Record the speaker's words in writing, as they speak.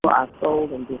our soul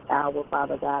in this hour,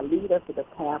 Father God. Lead us to the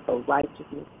path of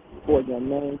righteousness for your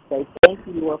name's sake. Thank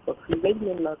you, Lord, for creating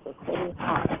in us a clean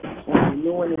heart and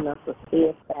renewing in us a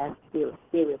steadfast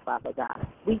spirit, Father God.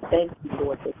 We thank you,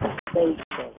 Lord, that you saved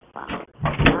us, Father.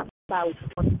 Not by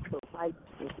works of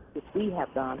righteousness that we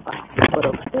have done, Father, but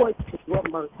according to your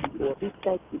mercy, Lord. We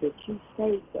thank you that you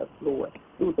saved us, Lord,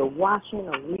 through the washing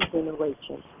of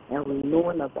regeneration and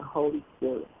renewing of the Holy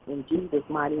Spirit. In Jesus'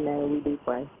 mighty name we do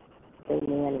pray.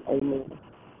 Amen and amen.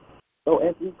 So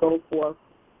as we go forth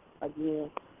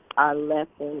again, our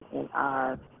lesson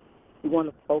we want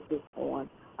to focus on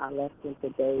our lesson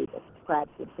today of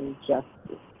practicing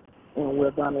justice. And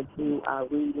we're going to do our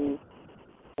reading,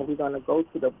 and we're going to go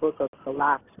to the book of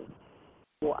Colossians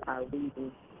for our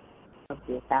reading of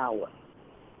this hour.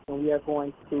 And we are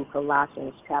going to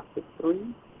Colossians chapter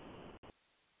 3,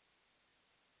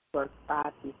 verse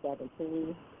 5 through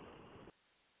 17.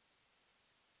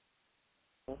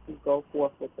 As we go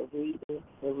forth with the reading,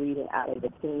 we're reading out of the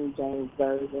King James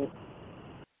Version.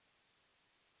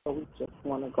 So we just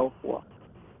want to go forth.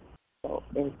 So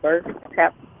in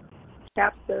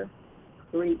chapter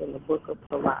 3 in the book of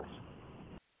Colossians,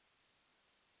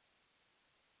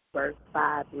 verse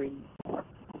 5 reads,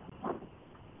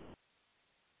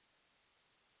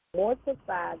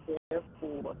 mortify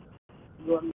therefore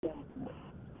your members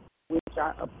which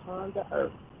are upon the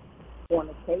earth,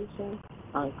 fornication,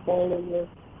 uncleanness,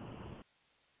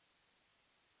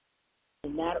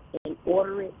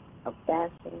 inordinate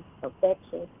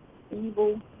affection,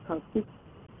 evil, conceit,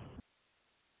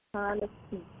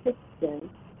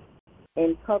 concupiscence,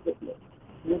 and covetousness,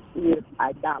 which is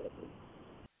idolatry.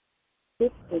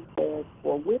 6 it says,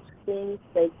 for which things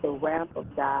sake the wrath of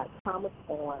God cometh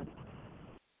on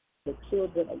the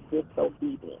children of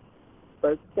disobedience.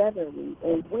 Verse 7 reads,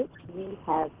 in which ye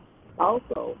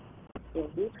also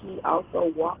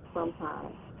walked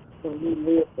sometime when ye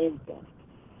lived in them.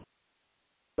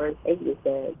 Verse 8 it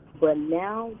says, but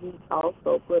now ye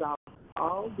also put off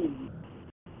all these: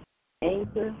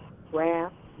 anger,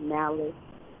 wrath, malice,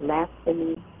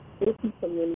 blasphemy, filthy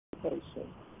communication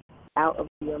out of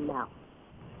your mouth.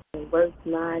 In verse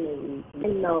 9 it reads,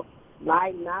 and no,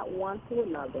 lie not one to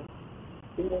another,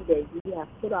 seeing that ye have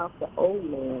put off the old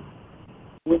man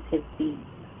with his deeds.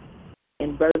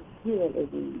 In verse 10 it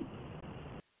reads,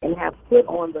 and have put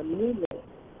on the new man,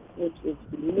 which is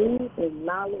renewed in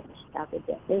knowledge after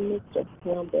the image of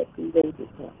him that created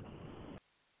him.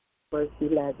 Verse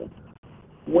 11,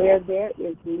 where there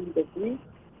is neither Greek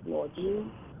nor Jew,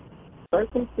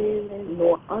 circumcision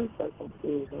nor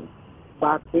uncircumcision,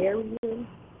 barbarian,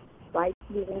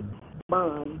 Scythian,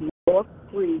 bond, nor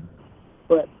free,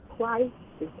 but Christ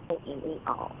is in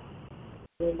all.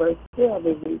 In verse 12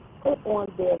 it reads, put on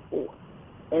therefore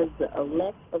as the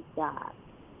elect of God,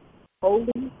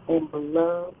 holy and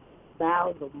beloved,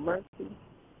 vows of mercy,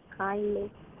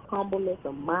 kindness, humbleness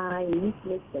of mind,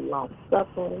 meekness, and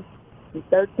long-suffering. In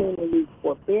 13 it reads,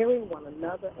 forbearing one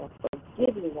another and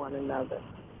forgiving one another.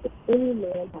 If any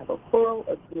man have a quarrel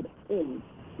against any,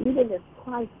 even as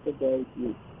Christ forgave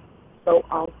you, so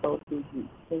also do you.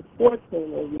 In 14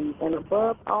 it reads, and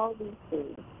above all these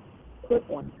things, put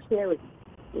on charity,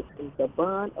 which is the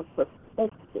bond of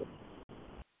perfectness.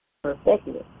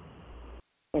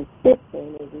 And 15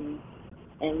 it reads,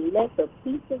 and let the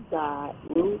peace of God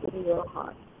rule in your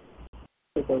heart,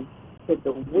 to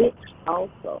the which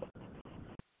also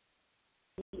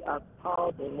ye are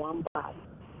called in one body,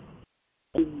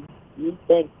 and ye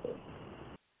thankful.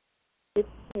 16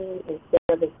 and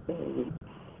 17 reads,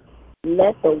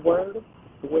 let the word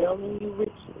dwell in you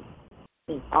richly,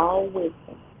 in all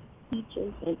wisdom,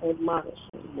 teaching and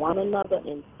admonishing one another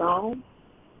in psalms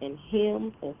and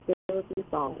hymns and spiritual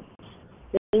songs,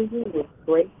 singing with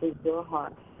grace in your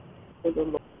heart to the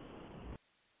Lord.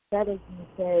 17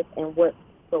 says, and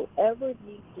whatsoever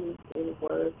ye do in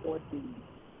word or deed,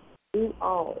 do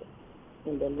all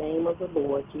in the name of the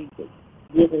Lord Jesus,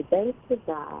 giving thanks to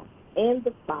God and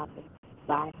the Father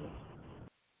by him.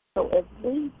 So as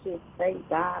we just thank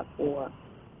God for,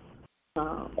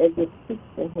 as it speaks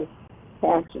in his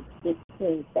passage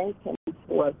 16, thank him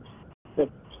for the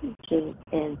teaching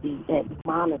and the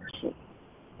admonishing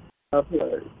of his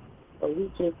word. So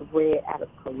we just read out of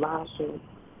Colossians,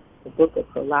 the book of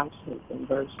Colossians in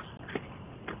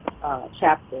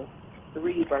chapter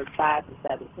 3, verse 5 to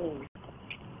 17.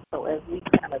 So as we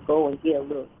kind of go and get a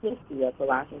little history of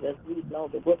Colossians, as we know,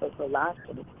 the book of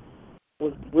Colossians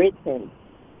was written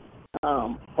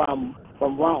from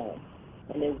Rome,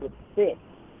 and it was sent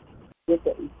with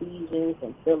the Ephesians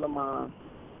and Philemon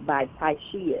by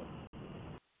Titius.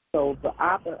 So the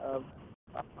author of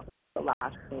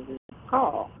Colossians is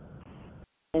Paul.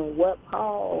 And what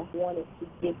Paul wanted to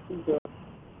get to the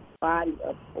body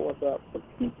of, or the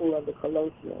people of the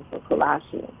Colossians or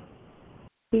Colossians,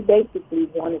 he basically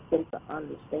wanted them to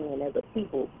understand as a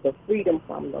people the freedom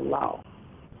from the law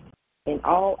and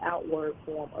all outward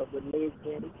form of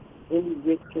religion, any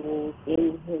rituals,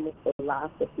 any human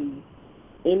philosophy,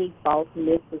 any false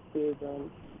mysticism,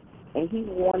 and he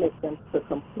wanted them to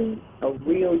complete a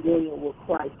real union with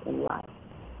Christ in life.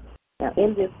 Now,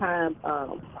 in this time,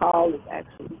 Paul is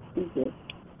actually speaking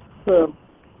to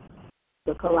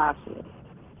the Colossians,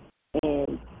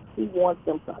 and he wants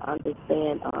them to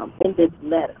understand in this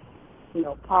letter,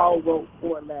 Paul wrote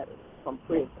 4 letters from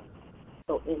prison.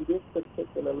 So in this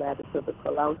particular letter to the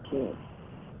Colossians,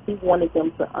 he wanted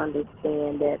them to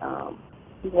understand that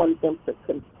he wanted them to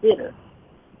consider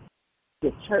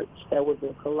the church that was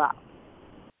in Colossae.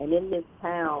 And in this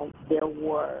town, there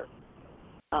were,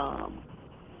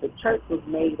 the church was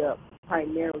made up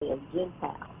primarily of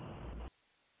Gentiles.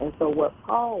 And so what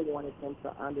Paul wanted them to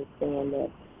understand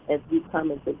that as we come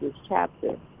into this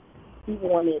chapter, he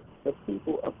wanted the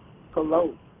people of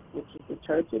Colossae, which is the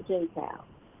church of Gentiles,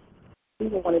 he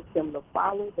wanted them to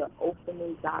follow the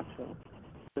opening doctrine,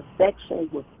 the section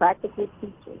with practical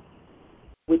teaching,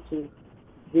 which is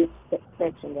this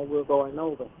section that we're going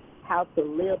over, how to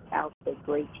live out the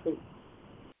great truth.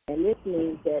 And this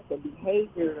means that their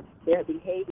behavior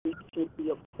should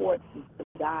be according to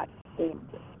God's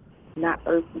standards, not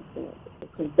earthly standards, to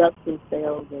conduct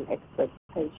themselves in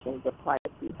expectations of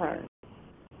Christ's return.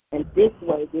 And this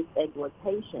way, this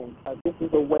exhortation, this is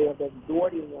a way of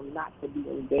exhorting them not to be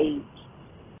engaged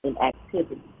in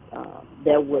activities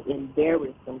that would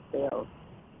embarrass themselves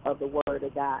of the Word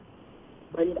of God.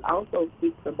 But it also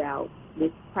speaks about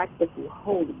this practical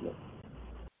holiness,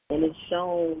 and it's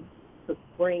shown to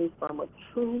spring from a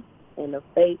truth and a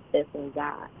faith that's in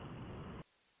God.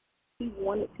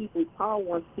 Paul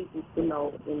wants people to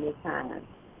know in this time,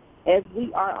 as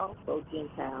we are also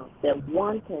Gentiles, that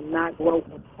one cannot grow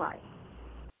in Christ,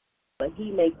 but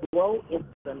he may grow into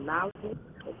the knowledge,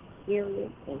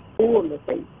 experience, and fullness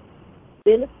of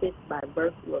benefits by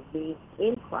virtue of being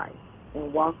in Christ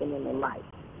and walking in the light.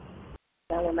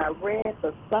 Now, when I read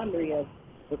the summary of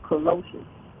the Colossians,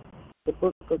 the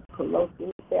book of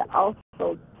Colossians, it said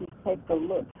also to take a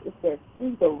look. It says,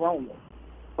 see the Romans.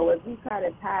 So as we kind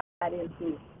of tie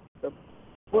into the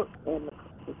book and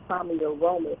the summary of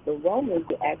Romans, the Romans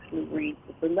you actually read,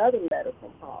 it's another letter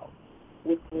from Paul,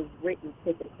 which was written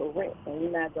to the Corinth, and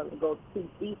we're not going to go too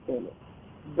deep in it.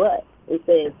 But it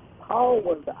says Paul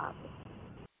was the author,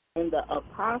 and the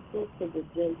apostle to the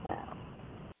Gentiles.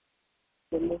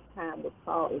 In this time with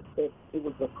Paul, it said it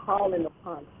was a calling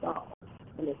upon Saul,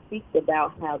 and it speaks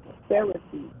about how the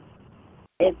Pharisees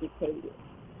educated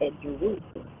at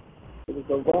Jerusalem. It was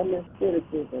a Roman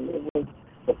citizen. It was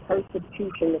the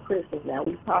persecution of Christians. Now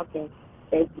we're talking,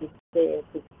 as you said,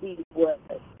 to see what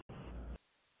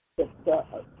the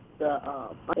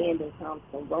understanding comes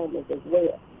from Romans as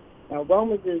well. Now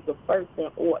Romans is the first in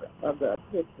order of the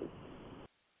epistles.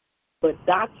 But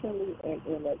doctrinally and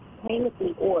in a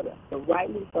technical order, the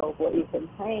rightly so, for it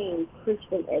contains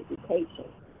Christian education.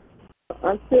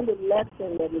 Until the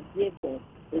lesson that is given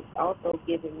is also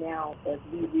given now as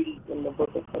we read in the book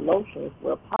of Colossians,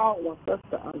 where Paul wants us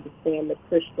to understand the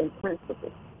Christian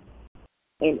principles.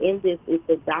 And in this is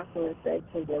the doctrine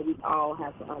section that we all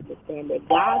have to understand that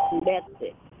God's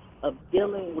method of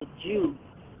dealing with Jews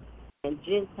and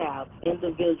Gentiles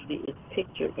individually is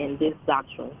pictured in this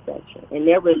doctrine section. And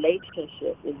their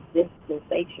relationship is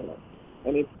dispensational,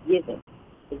 and it's given.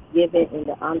 It's given in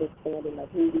the understanding of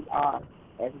who we are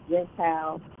as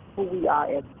Gentiles, who we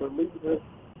are as believers,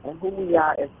 and who we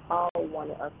are as Paul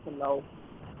wanted us to know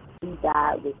we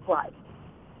died with Christ.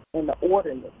 And the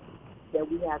orderliness that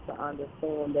we have to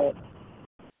understand that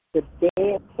the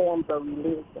dead forms of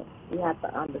religion, we have to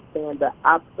understand the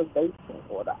observation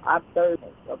or the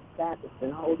observance of Sabbaths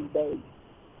and holy days.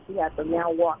 We have to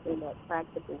now walk in that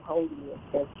practical holiness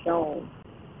that's shown,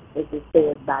 as it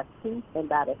says, by truth and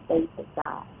by the faith of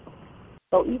God.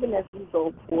 So even as we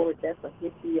go forward, that's a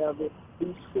history of it.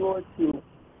 Be sure to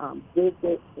be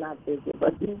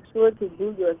sure to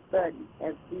do your study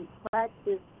as we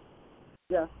practice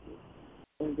justice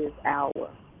in this hour.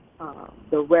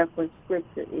 The reference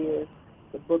scripture is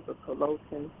the book of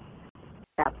Colossians,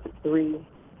 chapter 3,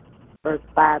 verse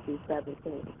 5 through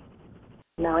 17.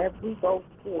 Now, as we go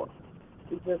forth,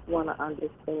 we just want to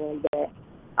understand that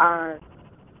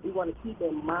we want to keep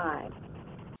in mind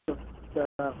the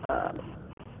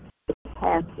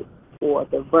passage or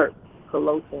the verse,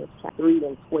 Colossians chapter 3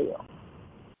 and 12.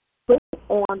 Put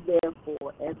on,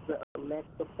 therefore, as the elect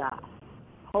of God,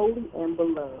 holy and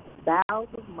beloved, bowels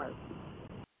of mercy,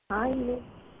 kindness,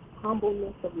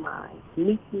 humbleness of mind,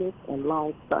 meekness, and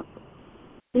long-suffering.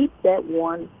 Keep that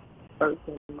one verse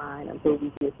in mind until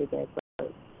we get to that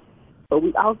verse. But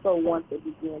we also want to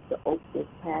begin to open this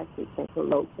passage in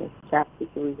Colossians chapter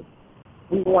 3.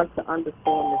 We want to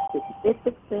understand the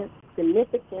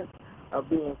significance of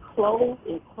being clothed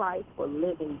in Christ for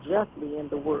living justly in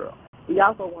the world. We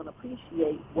also want to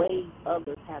appreciate ways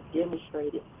others have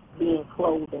demonstrated being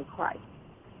clothed in Christ.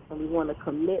 And we want to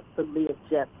commit to live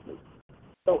justly.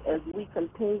 So as we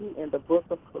continue in the book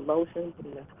of Colossians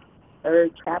in the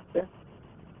 3rd chapter,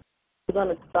 we're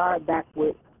going to start back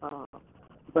with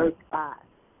verse 5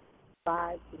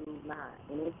 through 9.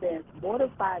 And it says,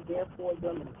 "Mortify therefore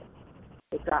your members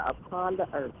which are upon the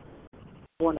earth,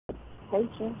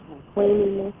 fornication and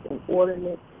cleanliness and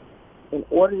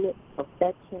inordinate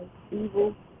affection,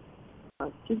 evil,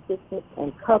 unctuousness,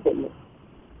 and covetousness,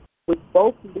 which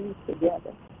both lead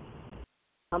together.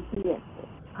 Unctuousness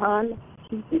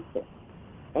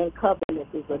and covetousness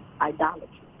is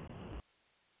idolatry.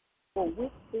 For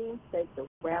which things sake the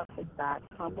wrath of God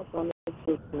cometh on the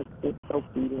children of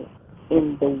disobedience,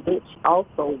 in the which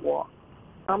also walk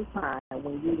sometime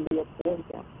when you lived in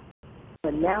them.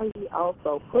 But now ye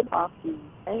also put off these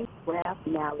same wrath,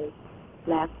 malice,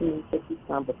 blasphemy,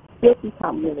 filthy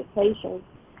communications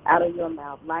out of your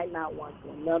mouth. Lie not one to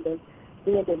another,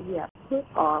 seeing that ye have put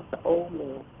off the old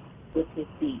man with his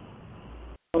deeds."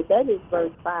 So that is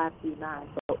verse 5 through 9.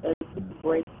 So as we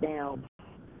break down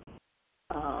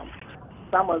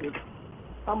some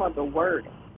of the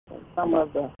wording and some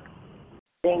of the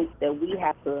things that we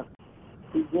have to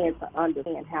begin to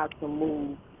understand how to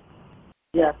move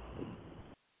justly,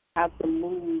 how to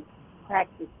move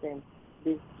practicing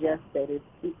this just that it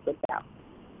speaks about.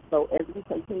 So as we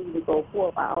continue to go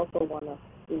forward, I also want to,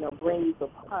 bring you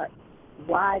apart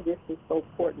why this is so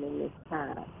important in this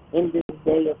time, in this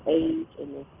day of age,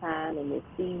 in this time, in this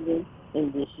season,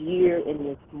 in this year, in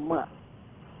this month.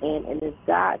 And as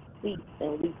God speaks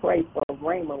and we pray for a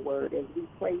rhema word, as we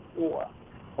pray for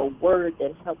a word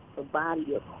that helps the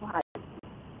body of Christ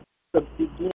to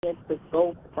begin to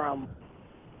go from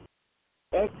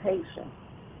exhortation,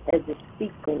 as it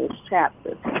speaks in this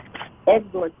chapter,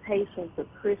 exhortation to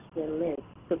Christian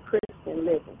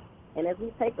living. And as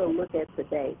we take a look at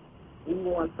today, we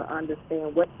want to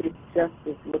understand what this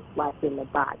justice looks like in the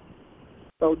body.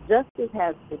 So justice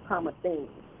has become a thing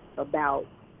about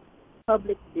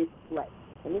public display.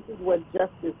 And this is what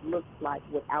justice looks like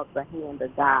without the hand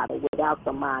of God, or without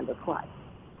the mind of Christ,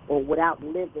 or without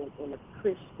living in a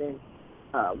Christian,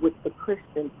 with the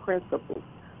Christian principles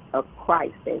of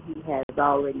Christ that he has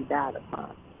already died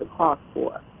upon the cross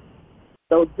for us.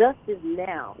 So justice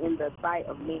now in the sight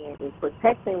of man is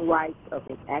protecting rights of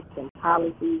enacting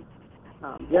policies.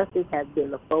 Justice has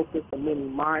been the focus of many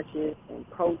marches and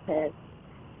protests,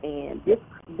 and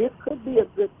this could be a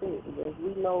good thing, as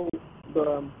we know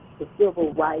the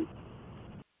civil rights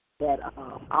that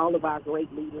all of our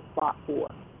great leaders fought for.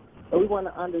 So we want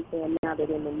to understand now that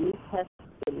in the New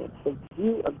Testament, the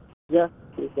view of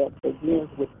justice that begins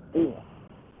within,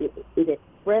 it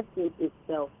expresses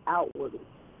itself outwardly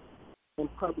in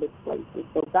public places.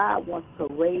 So God wants to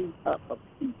raise up a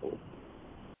people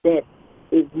that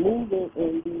is moving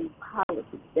in these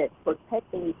policies, that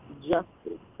protecting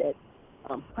justice, that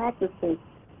practicing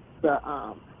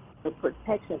the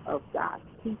protection of God's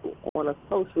people on a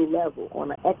social level,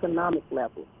 on an economic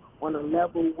level, on a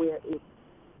level where it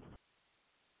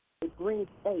brings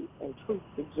faith and truth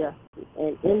to justice.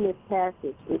 And in this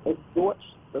passage, it exhorts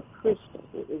the Christians,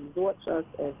 it exhorts us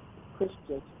as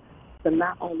Christians to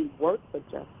not only work for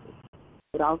justice,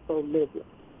 but also live it.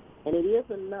 And it is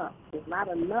enough. It's not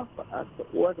enough for us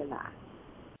to organize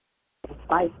and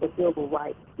fight for civil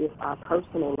rights if our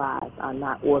personal lives are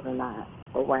not organized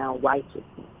around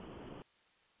righteousness.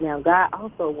 Now, God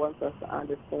also wants us to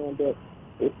understand that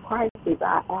if Christ is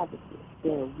our advocate,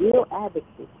 then real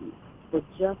advocacy for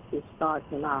justice starts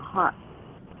in our hearts.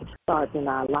 It starts in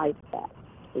our lifestyle.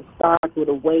 It starts with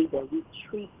the way that we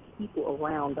treat people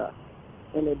around us.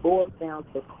 And it boils down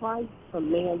to Christ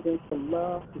commanding to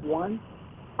love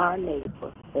our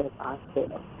neighbor as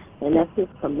ourselves. And that's his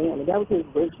commandment. That was his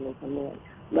original command.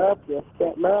 Love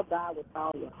God with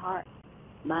all your heart,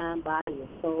 mind, body, and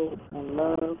soul, and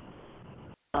love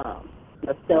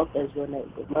yourself as your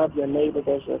neighbor. Love your neighbor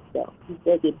as yourself. He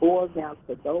said it boils down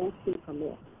to those two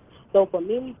commandments. So for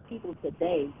many people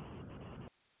today,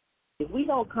 if we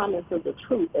don't come into the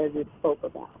truth as it spoke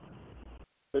about,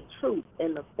 the truth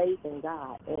and the faith in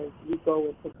God as we go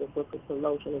into the book of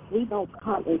Colossians, if we don't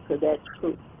come into that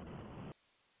truth,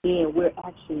 then we're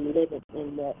actually living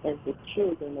in that as the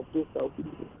children of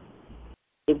disobedience.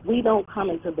 If we don't come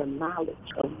into the knowledge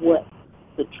of what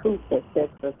the truth that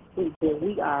sets us free, then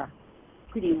we are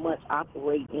pretty much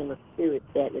operating in a spirit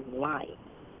that is lying,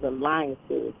 the lying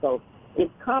spirit. So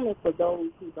it's coming for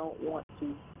those who don't want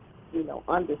to,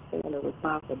 understand the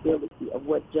responsibility of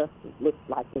what justice looks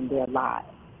like in their lives,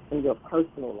 in your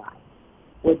personal life,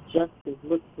 what justice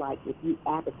looks like if you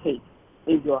advocate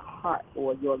in your heart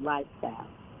or your lifestyle.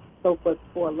 So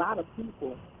for a lot of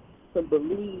people to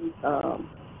believe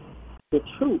the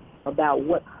truth about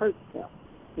what hurts them,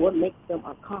 what makes them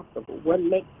uncomfortable, what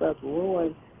makes us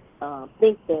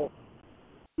think that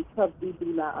because we do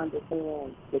not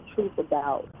understand the truth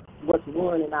about what's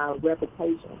ruining our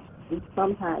reputation, we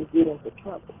sometimes get into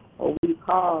trouble, or we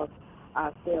cause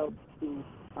ourselves to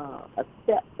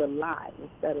accept the lie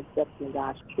instead of accepting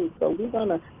God's truth. So we're going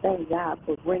to thank God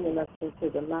for bringing us into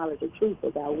the knowledge of truth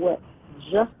about what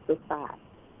justifies,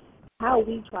 how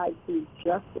we try to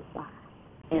justify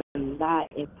and lie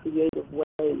in creative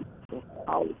ways and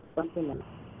call it something else.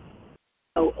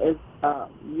 So as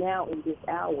now in this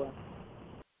hour,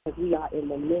 as we are in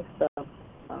the midst of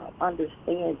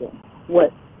understanding what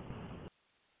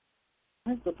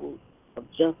principles of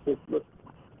justice look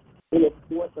like, it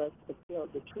forces us to tell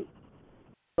the truth.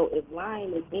 So if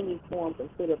lying is any form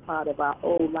considered part of our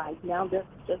old life, now let's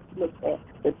just look at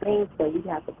the things that we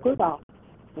have to put off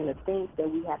and the things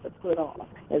that we have to put on.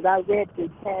 As I read this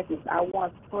passage, I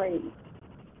once prayed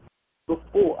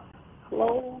before,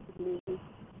 clothe me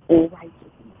in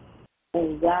righteousness.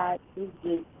 And God, He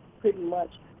just pretty much,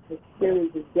 the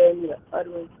Spirit just gave me the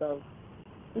utterance of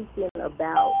speaking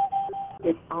about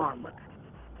His armor.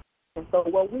 And so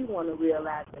what we want to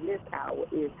realize in this hour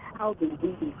is how do we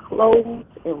be clothed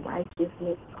in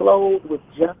righteousness, clothed with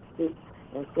justice,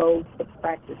 and clothed to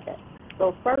practice that.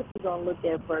 So first we're going to look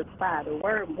at verse 5, the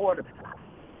word mortify.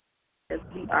 As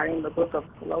we are in the book of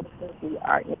Colossians, we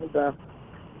are in the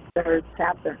 3rd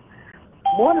chapter.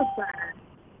 Mortify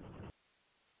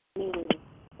means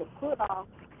to put off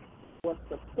or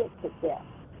to put to death.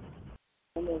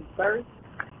 And in verse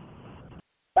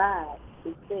 5,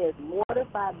 it says,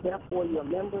 mortify therefore your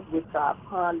members which are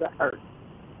upon the earth.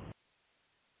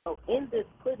 So in this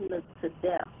putting it to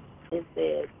death, it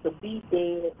says to be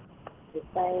dead, the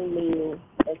same meaning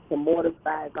as to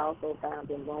mortify is also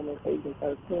found in Romans 8 and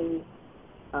 13.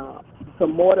 To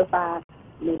mortify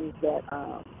means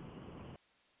that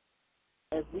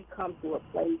as we come to a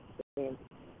place in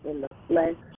the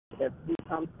flesh, as we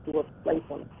come to a place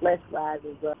when the flesh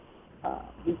rises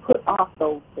up, we put off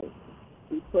those things.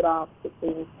 We put off the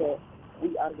things that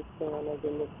we understand as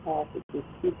in this passage it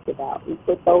speaks about. We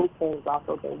put those things off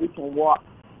so that we can walk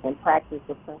and practice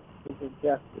the principles of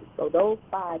justice. So those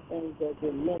 5 things that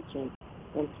were mentioned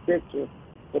in Scripture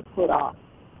to put off.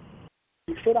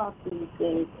 We put off these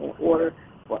things in order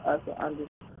for us to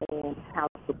understand how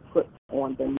to put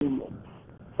on the new man.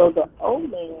 So the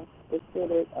old man is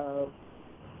considered of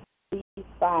these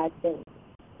 5 things.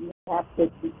 You have to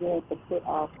begin to put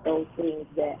off those things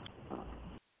that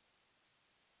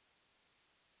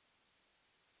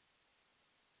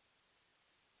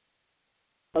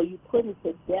so you put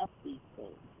into death these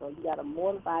things. So you got to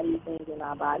mortify these things in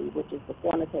our body, which is the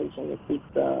fornication. It speaks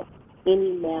of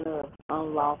any manner of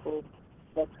unlawful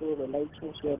sexual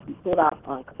relationship. You put off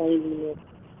uncleanliness,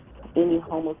 any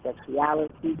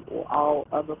homosexuality, or all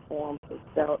other forms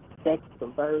of sex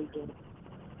perversion,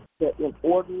 the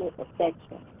inordinate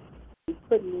affection. We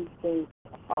put these things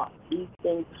off. These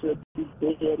things should be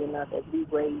dead in us as we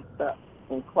raise up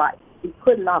in Christ. We're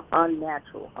putting off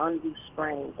unnatural,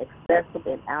 unrestrained, excessive,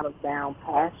 and out-of-bound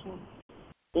passion,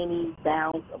 any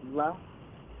bounds of lust.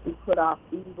 We put off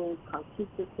evil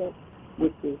concupiscence,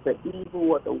 which is the evil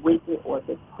or the wicked or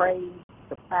the depraved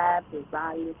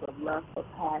desires of lust or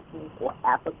passions or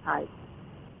appetites.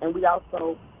 And we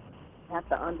also have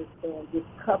to understand this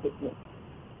covetousness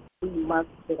we must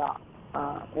put off.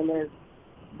 And as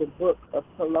the book of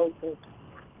Colossians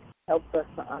helps us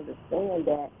to understand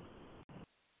that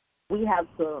we have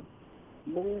to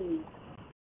move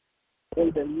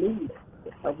in the newness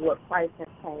of what Christ has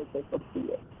came to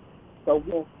fulfill.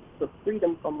 So the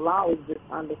freedom from law is just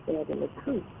understanding the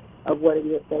truth of what it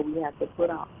is that we have to put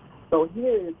off. So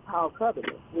here is called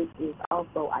covenant, which is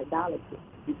also idolatry,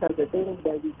 because the things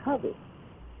that we covet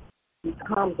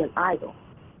becomes an idol.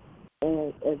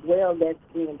 And as well, that's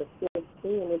being the fifth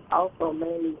sin, it's also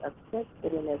mainly a sex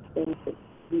sin as things to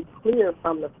be clear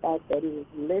from the fact that it is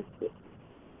listed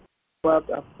above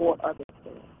the 4 other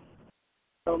sins.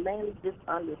 So mainly just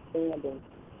understanding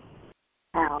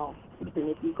how, even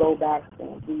if you go back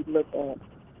and we look at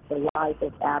the life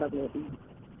of Adam and Eve,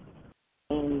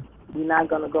 and we're not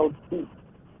going to go deep,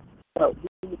 but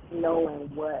we knowing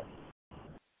what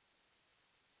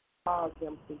caused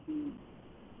them to be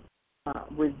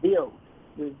revealing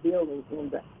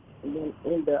in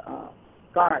the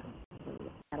garden.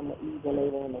 Adam and Eve when they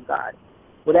were in the garden.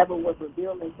 Whatever was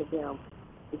revealing to them,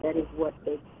 that is what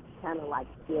they kind of like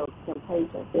fell to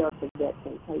that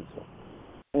temptation.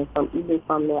 And even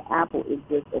from their apple, it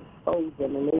just exposed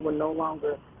them, and they were no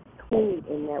longer clean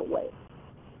in that way.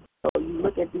 So you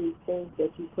look at these things that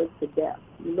you put to death.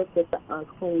 You look at the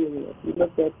uncleanness. You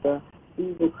look at the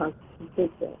evil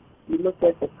concupiscence. You look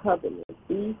at the covenant.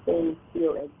 These things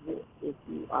still exist if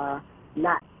you are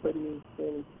not putting these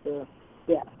things to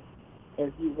death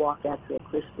as you walk out your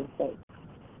Christian faith.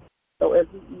 So as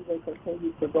we even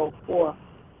continue to go forth,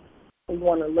 we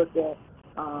want to look at,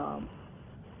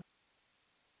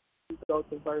 go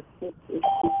to verse 6. It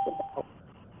speaks about,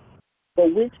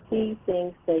 for which these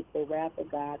things sake the wrath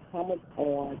of God cometh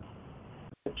on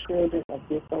the children of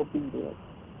disobedience.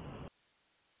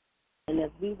 And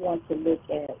as we want to look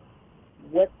at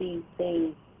what these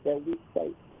things that we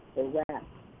face, the wrath,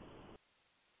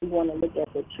 we want to look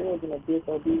at the children of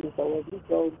disobedience. So as we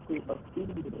go to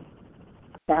Ephesians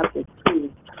chapter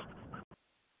 2,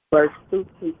 verse 2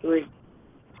 to 3.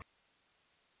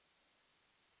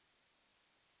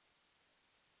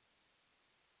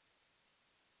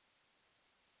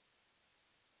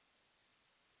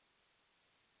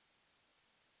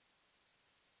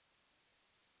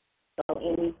 So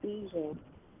in Ephesians,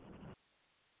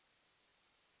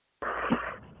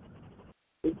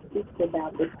 it speaks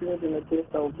about the children of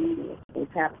disobedience in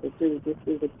chapter 2. This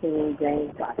is the King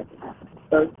James Bible.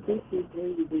 Verse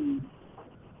 53 reads,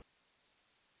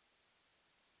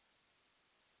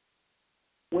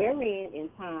 wherein in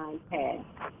time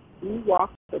past ye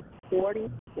walked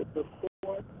according to the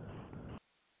course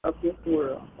of this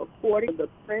world, according to the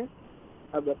prince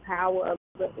of the power of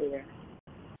the air,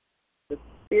 the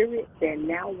spirit that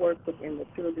now worketh in the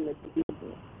children of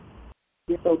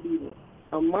disobedience,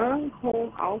 among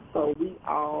whom also we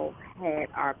all had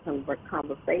our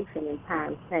conversation in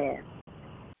times past,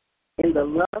 in the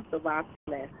lust of our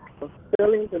flesh,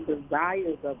 fulfilling the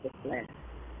desires of the flesh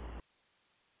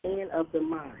and of the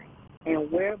mind,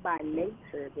 and were by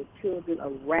nature the children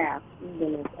of wrath,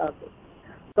 even as others.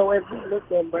 So as we look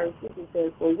at verse 6, it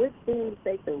says, for which things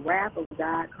sake the wrath of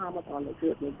God cometh on the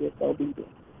children of disobedience.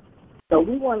 So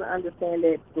we want to understand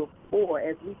that before,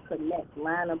 as we connect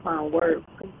line upon word,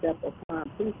 precept upon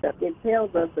precept, it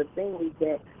tells us the things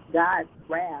that God's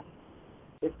wrath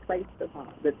is placed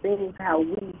upon, the things how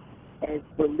we as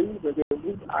believers, that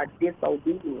we are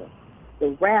disobedient,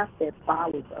 the wrath that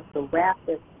follows us, the wrath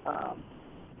that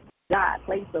God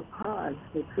placed upon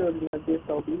the children of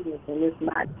disobedience. And it's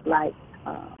not like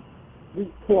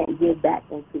we can't get back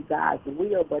into God's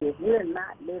will, but if we're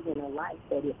not living a life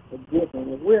that is forgiving,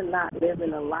 if we're not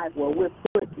living a life where we're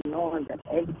putting on the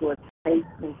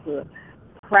exhortation to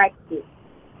practice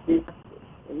this,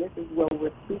 and this is what we're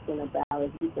speaking about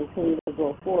as we continue to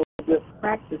go forward, we're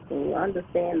practicing, we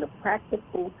understand the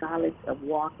practical knowledge of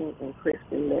walking in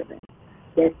Christian living.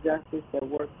 That's justice that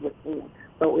works within.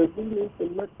 So if we need to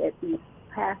look at these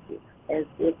passages as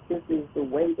if this is the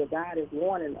way that God is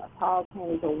warning us, Paul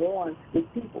came to warn the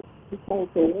people. He came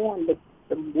to warn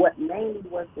what mainly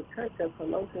was the church of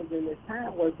Colossians in this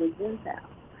time was the Gentiles.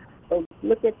 So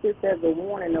look at this as a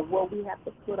warning of what we have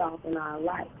to put off in our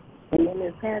life. And in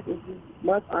this passage, we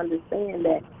must understand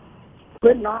that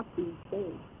putting off these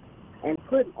things and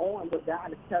putting on what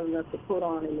God is telling us to put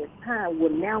on in this time will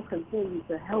now continue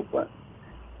to help us.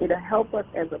 It'll help us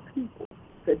as a people.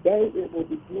 Today, it will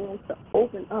begin to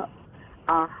open up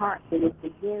our hearts, and it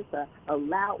begins to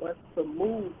allow us to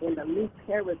move in a new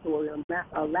territory,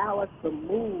 allow us to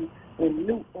move in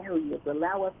new areas,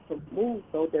 allow us to move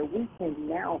so that we can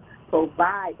now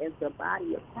provide as the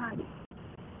body of Christ,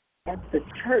 as the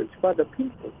church for the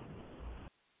people.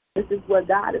 This is what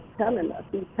God is telling us.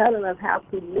 He's telling us how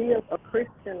to live a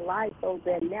Christian life so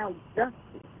that now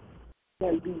justice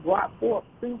can be brought forth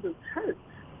through the church,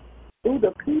 through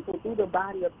the people, through the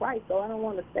body of Christ. So I don't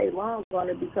want to stay long on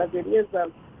it because it's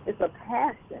a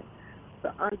passion to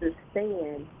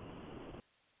understand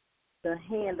the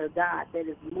hand of God that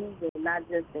is moving not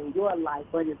just in your life,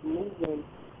 but is moving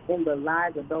in the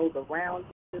lives of those around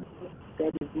you,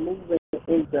 that is moving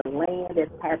in the land that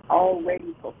has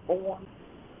already performed.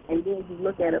 And then you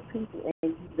look at a people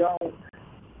and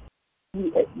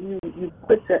you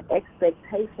put your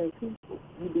expectation people.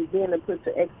 You begin to put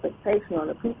your expectation on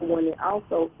the people when it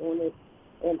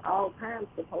in all times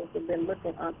supposed to have been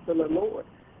looking unto the Lord,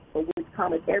 for which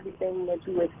cometh everything that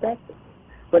you expected.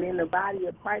 But in the body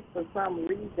of Christ, for some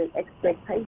reason,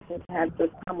 expectations has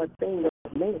become a thing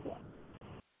of men.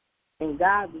 And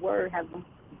God's word has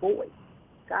a voice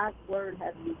God's word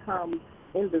has become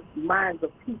in the minds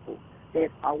of people that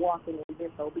are walking in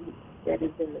disobedience, that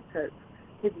is in the church.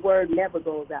 His word never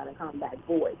goes out and comes back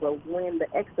void. But when the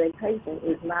expectation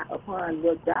is not upon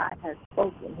what God has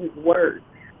spoken, his word,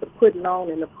 the putting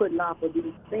on and the putting off of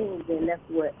these things, then that's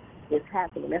what is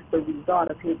happening. That's the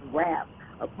result of his wrath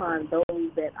upon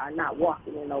those that are not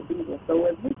walking in obedience. So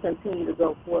as we continue to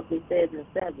go forth, it says in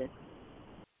 7,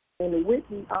 in which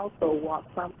we also walk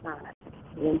sometimes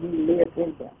when we live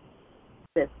in them.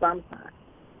 It says sometimes.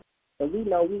 So we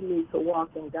know we need to walk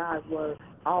in God's word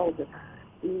all the time.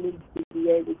 We need to be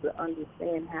able to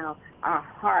understand how our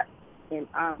heart and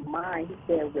our mind, he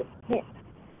said, repent.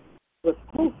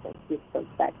 Repentance gets us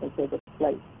back into the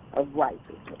place of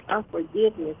righteousness.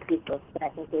 Unforgiveness gets us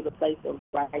back into the place of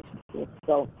righteousness.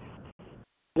 So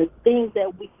the things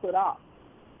that we put off,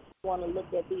 we want to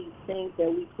look at these things that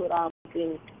we put off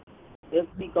in, if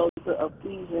we go to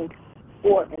Ephesians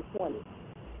 4:20.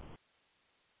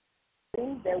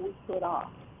 Things that we put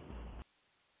off.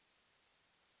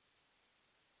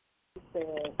 He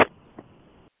said,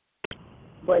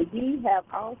 but ye have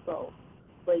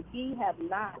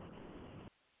not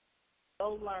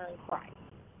so learned Christ.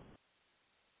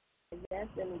 And that's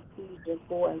in Ephesians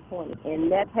 4:20.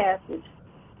 And that passage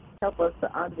helps us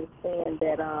to understand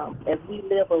that as we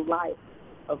live a life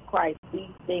of Christ,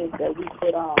 these things that we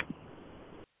put off,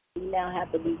 we now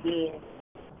have to begin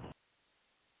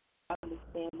to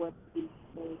understand what these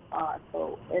things are.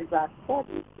 So as I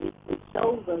study, it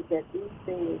shows us that these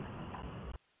things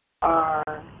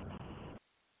are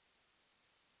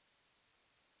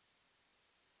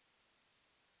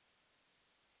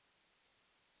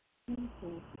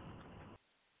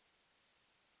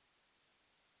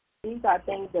these are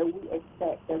things that we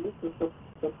expect, that we are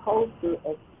supposed to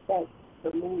expect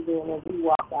to move in as we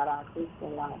walk out our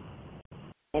Christian life.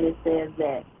 And it says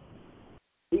that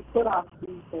we put off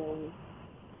these things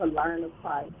to learn of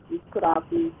Christ. We put off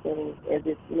these things, as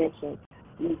it's mentioned,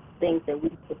 these things that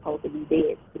we're supposed to be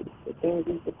dead to, the things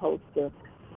we're supposed to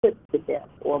put to death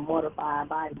or mortify our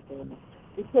bodies in.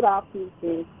 We put off these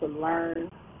things to learn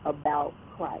about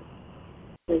Christ,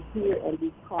 to hear and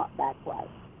be taught by Christ,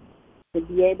 to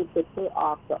be able to put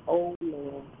off the old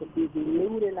man, to be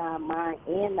renewed in our mind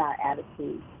and our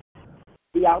attitude.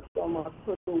 We also must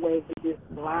put away this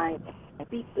lying and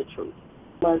speak the truth.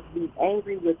 Must be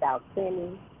angry without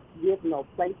sinning, give no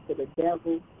place to the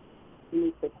devil. We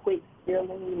need to quit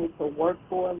stealing. We need to work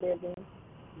for a living,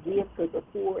 give to the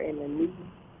poor and the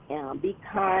needy, be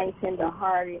kind,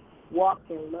 tender-hearted, walk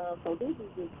in love. So this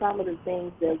is just some of the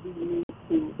things that we need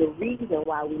to, the reason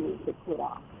why we need to put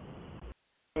off.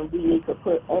 And we need to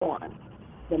put on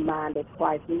the mind of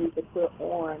Christ. We need to put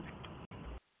on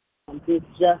this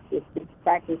justice, this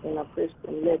practicing of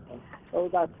Christian living.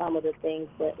 Those are some of the things.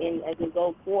 But as we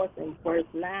go forth in verse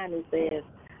 9, it says,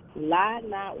 lie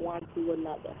not one to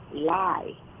another.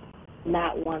 Lie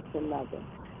not one to another.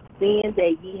 Seeing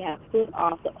that ye have put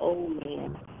off the old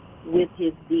man with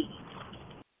his deeds.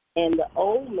 And the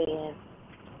old man,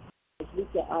 as we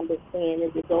can understand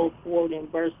as it goes forward in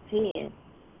verse 10,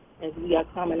 as we are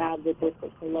coming out of the book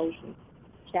of Colossians,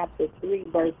 chapter 3,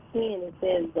 verse 10, it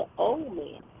says the old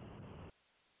man,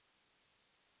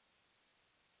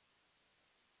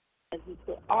 as we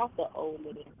put off the old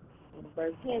man. In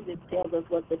verse 10, it tells us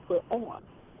what to put on.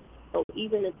 So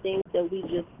even the things that we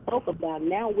just spoke about,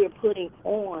 now we're putting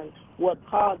on what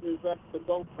causes us to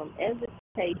go from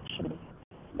exhortation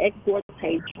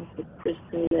to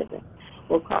Christian living.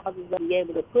 What causes us to be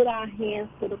able to put our hands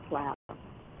to the plow,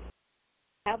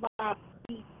 have our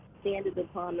feet standing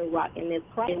upon the rock. And as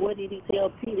Christ, what did he tell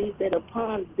Peter? He said,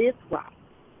 upon this rock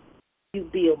you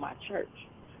build my church.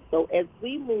 So as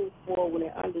we move forward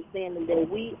and understanding that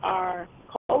we are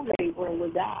co-laboring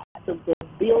with God to the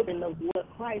building of what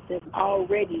Christ has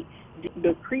already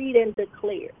decreed and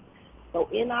declared. So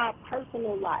in our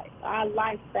personal life, our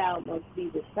lifestyle must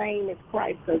be the same as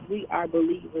Christ because we are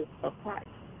believers of Christ.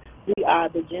 We are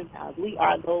the Gentiles. We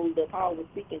are those that Paul was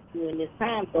speaking to in this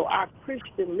time. So our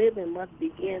Christian living must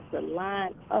begin to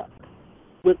line up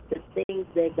with the things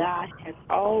that God has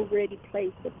already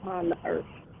placed upon the earth.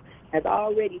 Has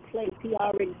already placed. He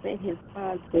already sent his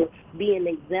son to be an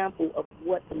example of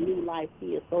what the new life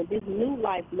is. So this new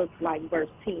life looks like verse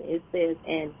 10. It says,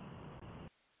 and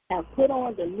have put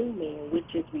on the new man,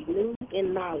 which is renewed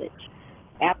in knowledge,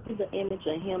 after the image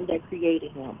of him that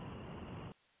created him,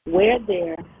 where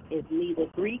there is neither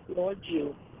Greek nor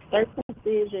Jew,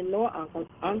 circumcision nor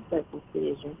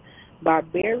uncircumcision,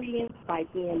 barbarian,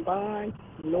 Scythian bond,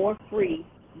 nor free,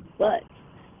 but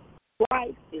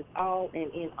Christ is all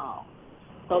and in all.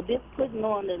 So this putting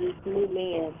on of this new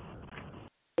man,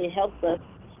 it helps us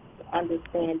to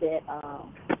understand that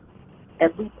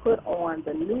as we put on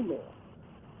the new man,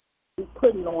 we're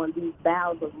putting on these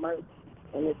vows of mercy,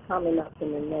 and it's coming up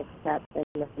in the next chapter,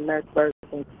 in the next verse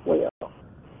in 12.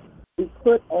 We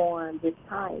put on this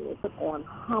kindness, put on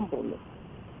humbleness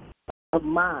of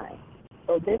mind.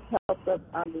 So this helps us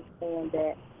understand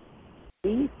that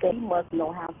these things must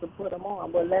know how to put them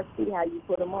on. Well, let's see how you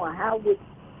put them on. How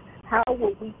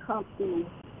would we come through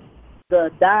the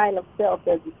dying of self,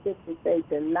 as the scripture says,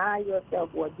 deny yourself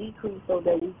or decrease so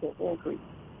that we can increase?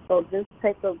 So just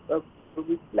take a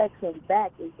reflection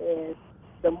back. It says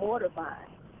the mortifying.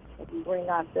 If we bring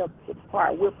ourselves to the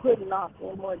part, we're putting off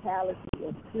immortality,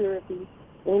 impurity,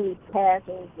 any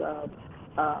passions of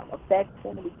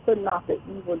affection. We're putting off the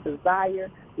evil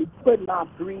desire. We're putting off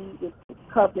greed, which is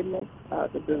covetousness,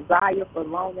 the desire for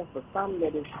longing for something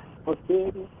that is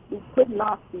forbidden. We're putting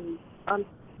off these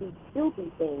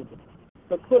filthy things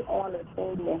to put on a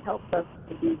thing that helps us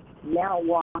to be now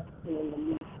walking in the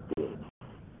new spirit,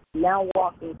 now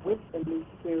walking with the new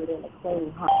spirit and a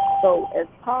clean heart. So as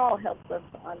Paul helps us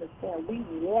to understand, we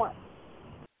want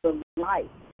the life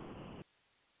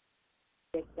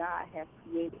that God has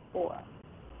created for us.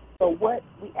 So what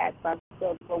we ask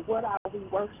ourselves, so what are we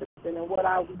worshiping and what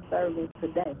are we serving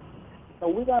today? So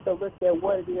we got to look at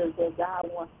what it is that God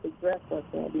wants to dress us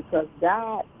in, because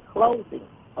God's clothing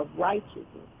of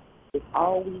righteousness is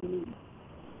all we need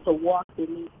to walk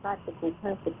in these practical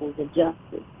principles of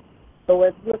justice. So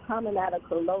as we're coming out of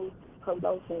Colossians,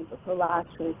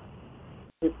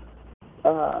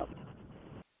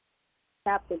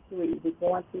 chapter 3, we're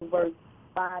going through verse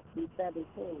 5 through 17.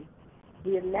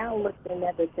 We are now looking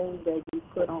at the things that we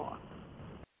put on.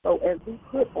 So as we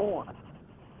put on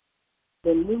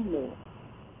the new man,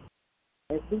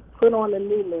 as we put on the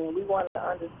new man, we want to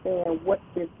understand what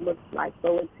this looks like.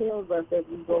 So it tells us as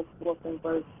we go forth in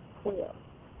verse 12,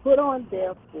 put on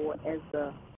therefore as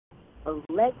the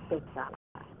elect of God,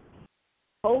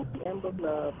 holy and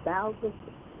beloved, vows of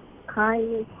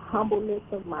kindness, humbleness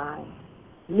of mind,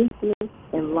 meekness,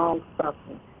 and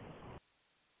long-suffering.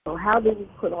 So how do we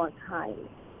put on kindness?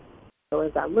 So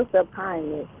as I looked up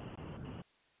kindness,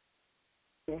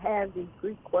 it has these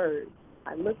Greek words.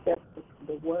 I looked up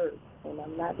the words, and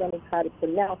I'm not going to try to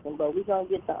pronounce them, but we're going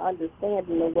to get the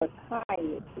understanding of what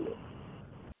kindness is.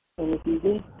 And if you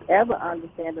need to ever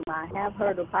understand them, I have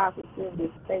heard Apostle Sylvia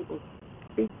Staples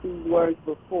speak these words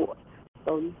before.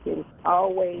 So you can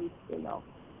always,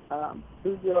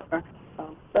 do your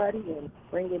study and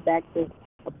bring it back to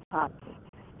Apostle.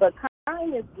 But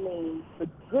kindness means the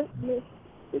goodness,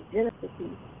 the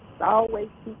generosity, it's always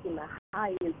seeking the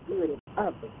highest good in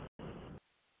others.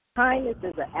 Kindness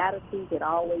is an attitude that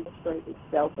always shows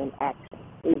itself in action.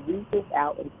 It reaches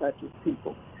out and touches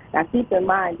people. Now keep in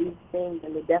mind these things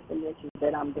and the definitions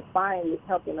that I'm defining is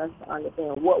helping us to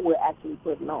understand what we're actually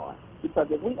putting on. Because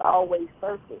if we always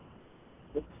surface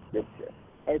the scripture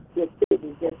as if it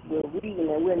is just we're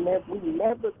reading and we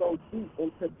never go deep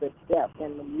into the depth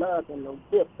and the love and the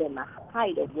width and the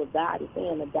height of what God is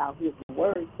saying about his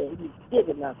words that he's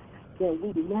given us, then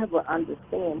we never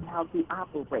understand how to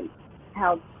operate,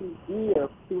 how to give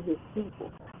to his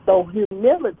people. So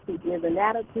humility is an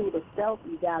attitude of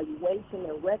self-evaluation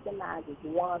that recognizes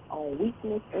one's own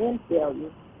weakness and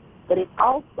failure, but it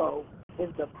also is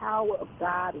the power of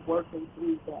God working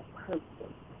through that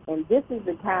person. And this is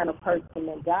the kind of person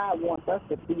that God wants us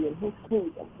to be in his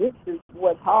kingdom. This is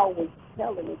what Paul was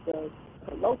telling the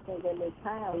Colossians in this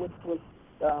time, which was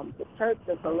the church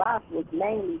of Colossus was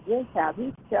mainly Gentiles.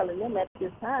 He's telling them at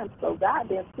this time, so God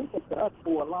been speaking to us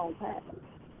for a long time.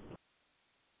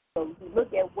 So if you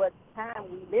look at what time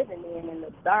we're living in and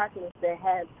the darkness that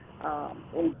has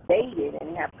invaded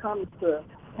and have come to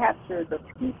capture the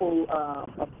people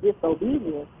of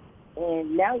disobedience,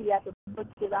 and now you have to look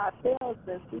at ourselves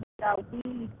and see how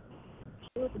we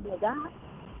children of God.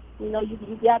 You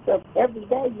got to, every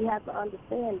day you have to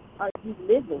understand, are you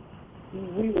living?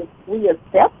 We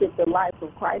accepted the life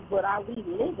of Christ, but are we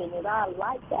living? Is our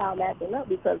lifestyle matching up?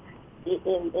 Because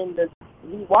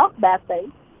we walk by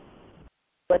faith,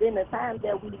 but in the times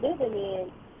that we living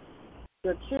in,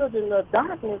 the children of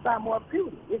darkness are more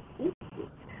prudent.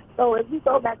 So if we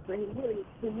go back to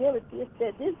humility, it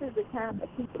said this is the kind of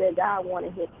people that God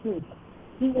wanted his kingdom.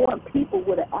 He wants people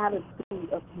with an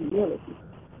attitude of humility.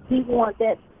 He wants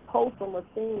that wholesome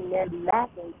esteem that's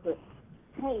lacking to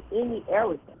taint any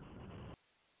arrogance.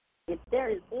 If there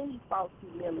is any false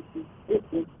humility, it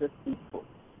is deceitful.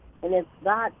 And as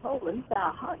God told us, he said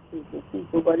our hearts is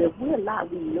deceitful. But if we're not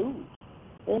renewed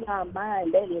in our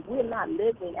mind, that if we're not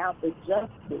living out the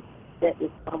justice that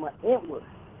is from an inward,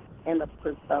 and a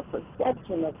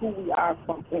perception of who we are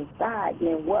from inside,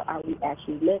 then what are we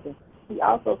actually living? He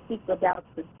also speaks about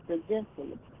the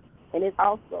gentleness, and it's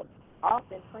also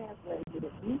often translated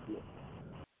as meekness.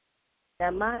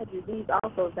 Now, mind you, these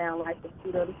also sound like the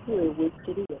fruit of the Spirit, which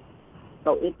it is.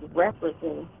 So it's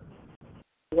referencing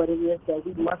what it is that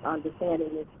we must understand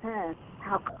in this time,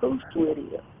 how crucial it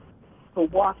is to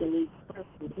walk in these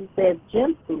principles. He says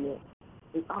gentleness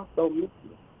is also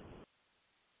meekness.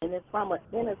 And it's from an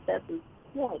intercessor's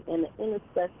point and an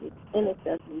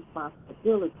intercessor's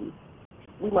responsibility.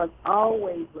 We must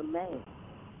always remain.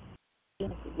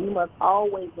 We must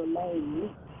always remain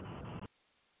meek.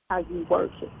 How you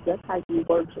worship. That's how you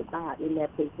worship God in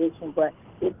that position. But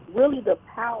it's really the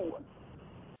power.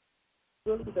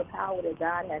 Really the power that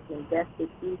God has invested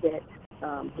through that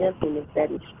gentleness that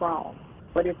is strong.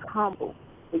 But it's humble.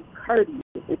 It's courteous.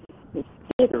 It's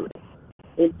considerate.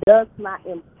 It does not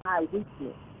imply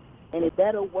weakness. And a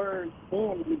better word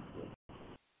than weakness.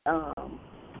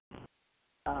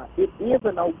 It is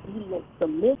an obedient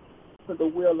submission to the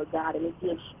will of God, and it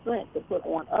gives strength to put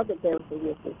on other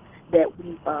characteristics that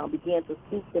we began to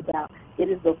speak about. It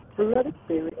is the fruit of the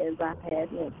Spirit, as I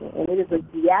had mentioned, and it is a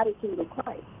beatitude of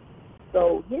Christ.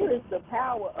 So here is the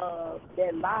power of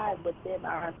that lies within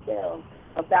ourselves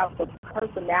about the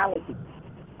personality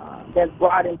that's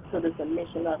brought into the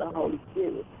submission of the Holy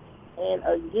Spirit. And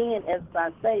again, as I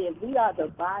say, if we are the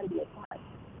body of Christ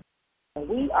and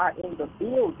we are in the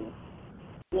building,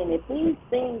 then if these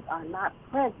things are not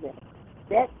present,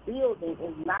 that building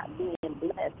is not being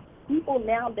blessed. People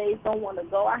nowadays don't want to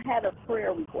go. I had a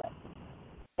prayer request,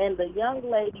 and the young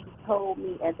lady told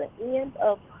me at the end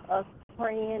of us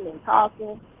praying and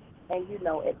talking and,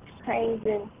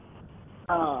 exchanging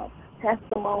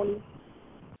testimonies,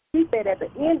 she said at the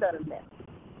end of the message,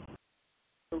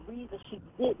 the reason she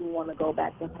didn't want to go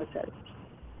back to her church.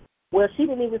 Well, she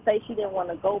didn't even say she didn't want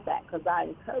to go back because I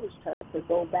encouraged her to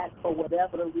go back for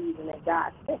whatever the reason that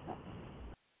God sent her.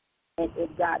 And if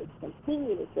God is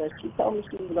continuing to say, she told me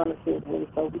she was going to sit with me,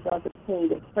 so we're going to continue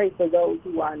to pray for those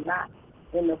who are not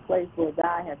in the place where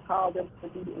God has called them to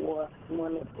be, or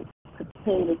want to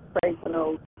continue to pray for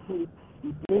those who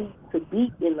need to be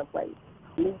in the place,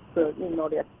 need to,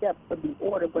 their steps to be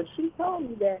ordered. But she told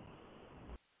me that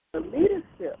the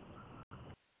leadership,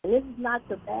 and this is not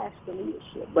to bash the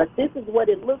leadership, but this is what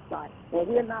it looks like when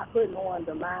we're not putting on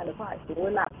the mind of Christ, and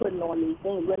we're not putting on these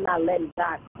things, we're not letting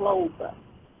God clothe us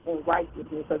in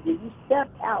righteousness. Because if you step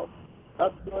out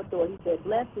of your door, he said,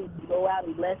 blessed as you go out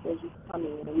and blessed as you come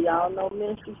in. And we all know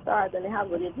ministry starts in the house,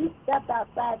 but if you step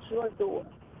outside your door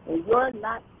and you're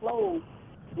not clothed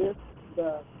with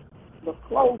the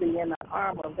clothing and the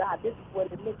armor of God, this is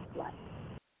what it looks like.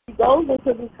 She goes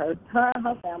into this church, her and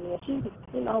her family, and she's,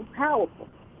 powerful,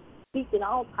 speaking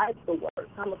all types of words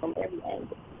coming from every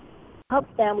angle. Her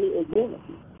family is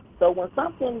unity. So when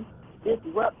something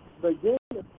disrupts the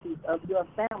unity of your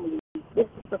family, this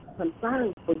is a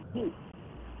concern for you.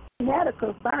 She had a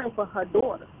concern for her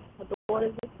daughter. Her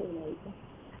daughter's a teenager.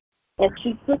 And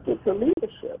she took it to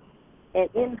leadership. And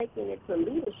in making it to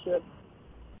leadership,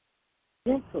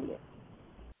 gentleness,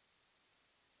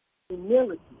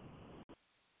 humility,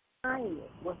 kindness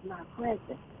was not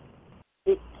present.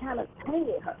 It kind of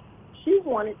tainted her. She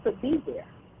wanted to be there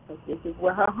because this is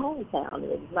where her hometown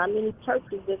is. Not many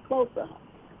churches get close to her.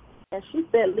 And she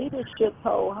said leadership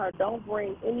told her, don't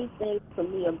bring anything to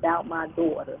me about my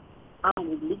daughter. I'm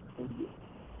releasing you.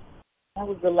 That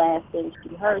was the last thing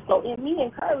she heard. So in me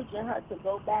encouraging her to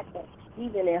go back, and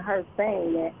even in her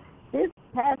saying that, this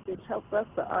passage helps us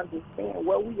to understand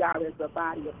where we are as a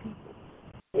body of people.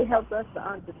 It helps us to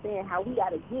understand how we got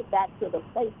to get back to the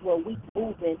place where we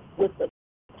moving with the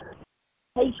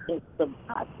patience of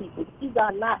God's people. These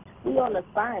are not, we on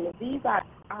assignment. These are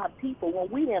our people.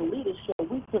 When we in leadership,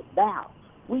 we took vows.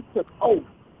 We took oath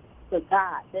to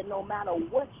God that no matter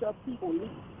what your people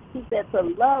need, he said to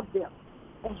love them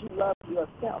as you love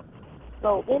yourself.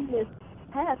 So in this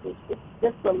passage, it's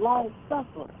just a long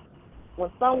suffering.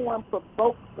 When someone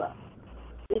provokes us,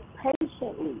 it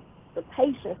patiently, the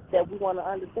patience that we want to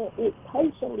understand, it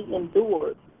patiently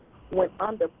endures when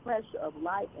under pressure of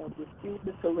life and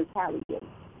refuses to retaliate.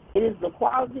 It is the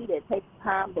quality that takes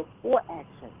time before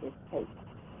action is taken.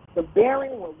 The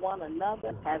bearing with one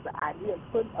another has the idea of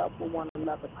putting up with one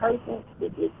another person.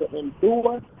 It is to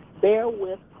endure, bear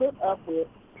with, put up with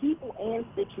people and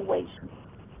situations.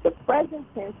 The present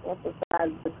tense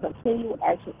emphasizes the continual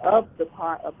action of the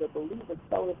part of the believer.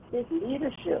 So if this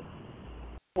leadership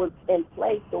was in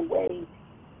place the way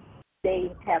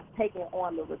they have taken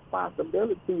on the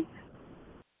responsibility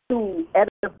to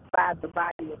edify the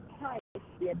body of Christ,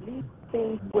 then these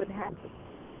things wouldn't happen.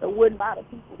 It wouldn't bother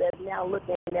people that's now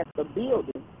looking at the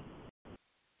building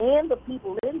and the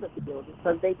people in the building,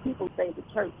 because people say the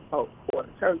church folks or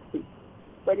the church people.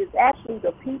 But it's actually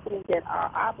the people that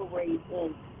are operating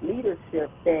in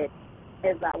leadership that,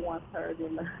 as I once heard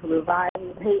in the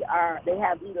revival, they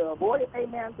have either avoided their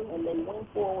mantle and they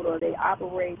went forward, or they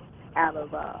operate out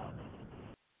of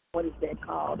what is that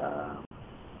called?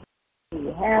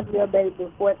 You have your baby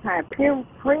before time,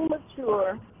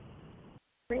 premature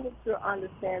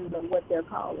understanding of what they're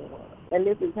calling on. And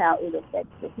this is how it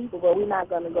affects the people. But we're not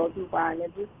going to go too far,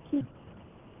 and just keep,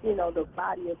 the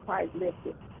body of Christ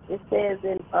lifted. It says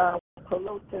in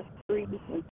Colossians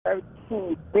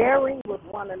 3:13, bearing with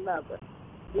one another.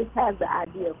 This has the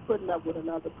idea of putting up with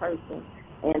another person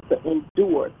and to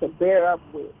endure, to bear up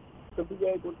with, to be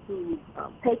able to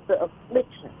take the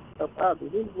affliction of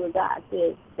others. This is what God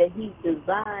said, that He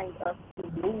designed us to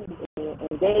move in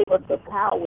and gave us the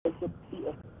power to be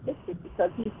afflicted,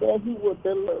 because He said He will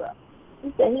deliver us.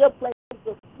 He said He'll place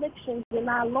afflictions in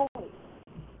our loins.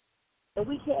 And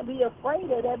we can't be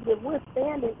afraid of that, because we're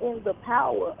standing in the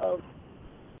power of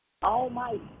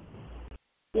Almighty.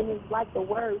 And it's like the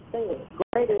word says,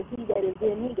 greater is He that is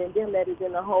in me than them that is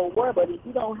in the whole world. But if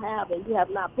you don't have and you have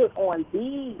not put on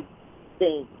these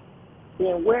things,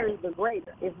 then where is the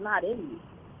greater? It's not in you.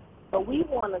 So we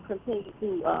want to continue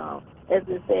to, as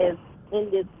it says, in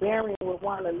this bearing with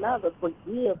one another,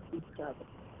 forgive each other.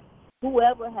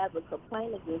 Whoever has a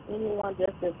complaint against anyone,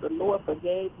 just as the Lord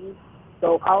forgave you,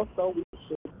 so also we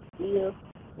should forgive.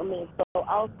 So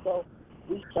also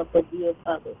we shall forgive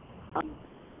others.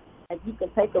 If you can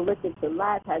take a look at your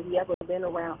life, have you ever been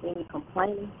around any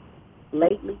complaining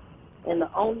lately? And the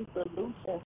only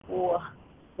solution for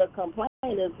the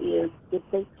complainers is if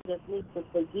they just need to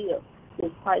forgive,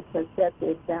 because Christ has set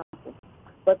the example.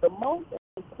 But the most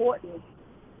important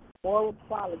moral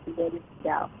quality that is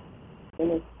about,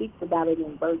 and it speaks about it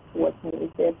in verse 14,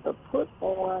 it says to put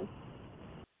on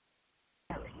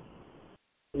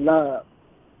love.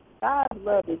 God's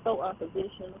love is so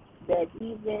unconditional that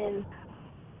even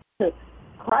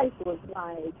Christ was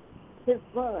like His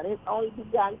Son, His only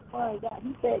begotten Son. God,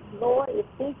 He said, Lord, if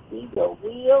this be your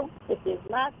will, if it's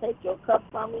not, take your cup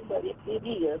from me, but if it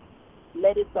is,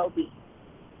 let it so be.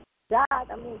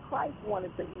 Christ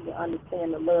wanted to even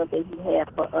understand the love that He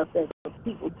had for us as a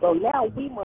people. So now we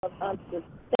must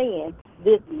understand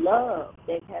this love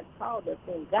that has called us,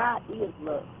 and God is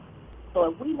love. So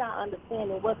if we're not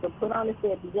understanding what to put on, it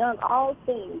said, beyond all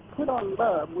things, put on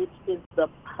love, which is the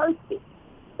perfect.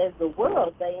 As the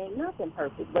world say, ain't nothing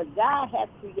perfect, but God has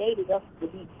created us to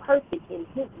be perfect in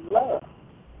His love.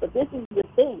 But this is the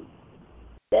thing,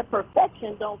 that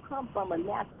perfection don't come from a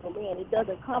natural man. It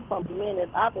doesn't come from the man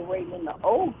that's operating in the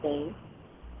old thing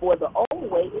or the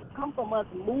old way. It comes from us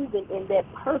moving in that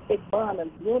perfect bond of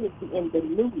unity in the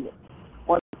newness.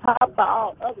 On top of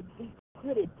all others, we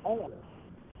put it on.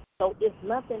 So it's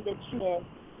nothing that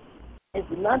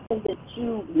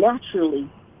you naturally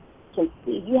can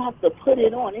see. You have to put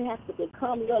it on. It has to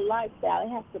become your lifestyle. It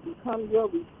has to become your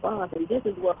response. And this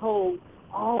is what holds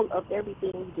all of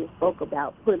everything we just spoke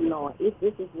about, putting on.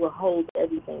 This is what holds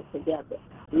everything together.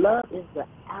 Love is the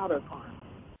outer garment.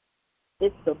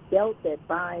 It's the belt that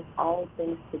binds all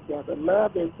things together.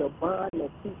 Love is the bond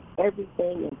that keeps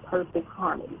everything in perfect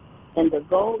harmony. And the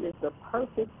goal is the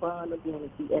perfect bond of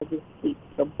unity, as it speaks,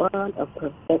 the bond of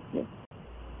perfection.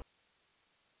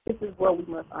 This is what we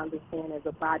must understand as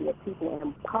a body of people.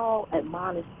 And Paul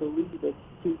admonished believers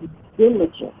to be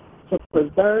diligent to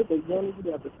preserve the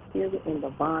unity of the Spirit in the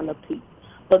bond of peace.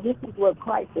 So this is what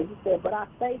Christ said. He said, but I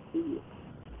say to you,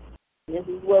 this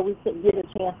is where we can get a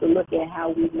chance to look at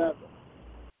how we love them.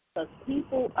 Because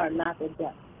people are not the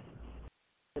devil.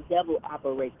 The devil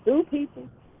operates through people,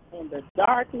 and the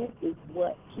darkness is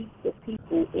what keeps the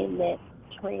people in that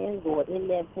trend or in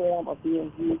that form of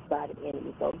being used by the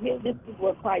enemy. So here, this is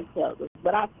what Christ tells us.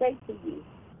 But I say to you,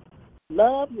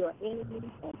 love your enemies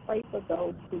and pray for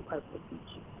those who persecute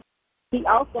you. He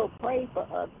also prayed for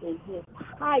us in His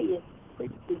highest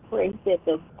priestly prayer. He said,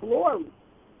 the glory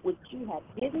which you have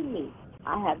given me,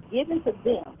 I have given to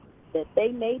them, that they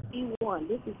may be one.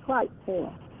 This is Christ's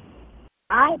form.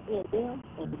 I in them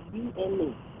and you in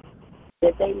me,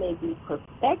 that they may be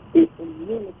perfected in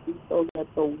unity, so that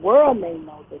the world may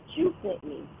know that you sent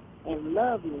me and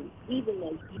love me, even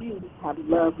as you have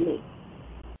loved me.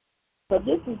 So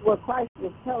this is what Christ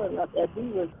was telling us as we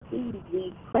receive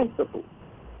these principles.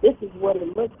 This is what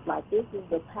it looks like. This is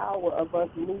the power of us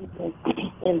moving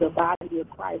in the body of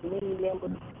Christ. Many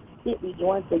members fitly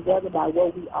joined together by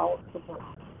what we all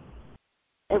supply.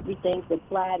 Everything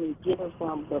supplied and given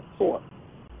from the source.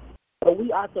 So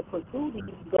we are to pursue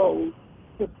these goals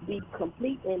to be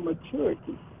complete in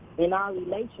maturity in our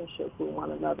relationship with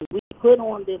one another. We put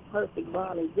on this perfect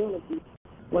bond of unity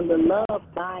when the love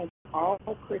binds all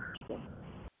Christians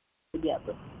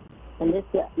together. And this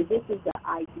is the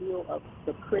ideal of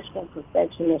the Christian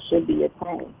perfection that should be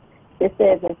attained. It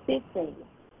says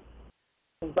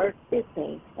in verse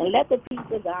 15, and let the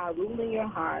peace of God rule in your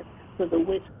heart, to the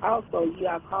which also you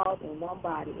are called in one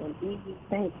body, and be ye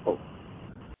thankful.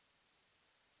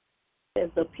 It says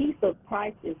the peace of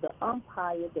Christ is the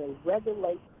umpire that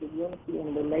regulates the unity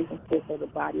and relationship of the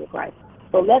body of Christ.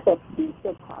 So let the peace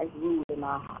of Christ rule in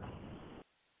our hearts,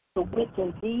 to which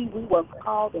indeed we were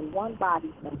called in one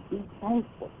body, and be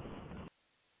thankful.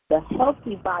 The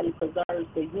healthy body preserves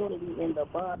the unity in the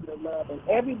bond of love, and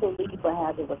every believer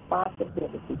has a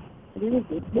responsibility.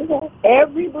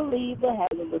 Every believer has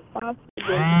a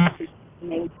responsibility to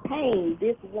maintain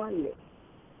this oneness.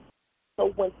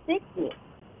 So when sickness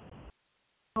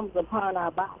comes upon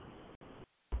our body,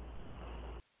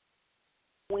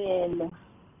 when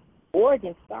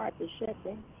organs start to shut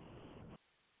down,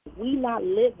 we not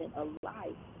living a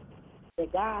life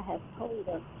that God has told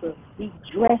us to be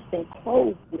dressed and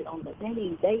clothed with on a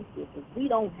daily basis. If we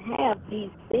don't have these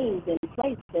things in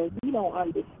place, then we don't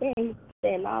understand.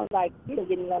 And I was like, you don't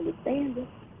get an understanding.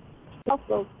 He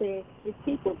also said, his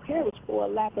people perish for a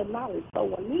lack of knowledge. So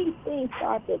when these things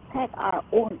start to attack our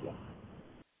organs,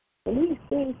 when these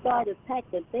things start to attack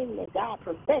the thing that God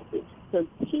perfected to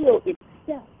heal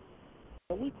itself,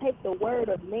 and we take the word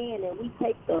of man and we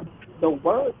take the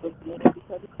word of man,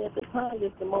 because it said the tongue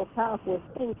is the most powerful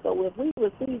thing. So if we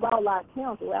receive all our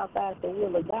counsel outside the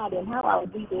will of God, then how are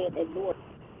we being ignored?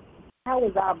 How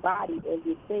is our body, as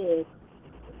it says,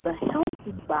 the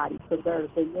healthy body preserves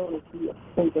the unity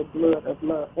in the blood of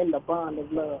love, in the bond of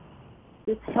love?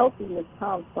 This healthiness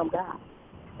comes from God.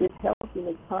 This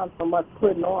healthiness comes from us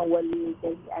putting on what it is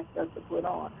that He asked us to put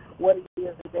on, what it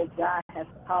is that God has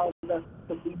called us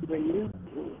to be renewed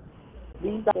in.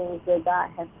 These are things that God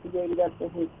has created us in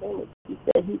His image. He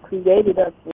said He created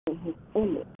us in His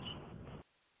image.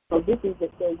 So this is the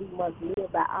way we must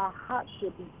live, that our hearts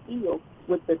should be filled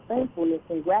with the thankfulness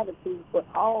and gratitude for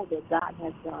all that God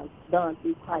has done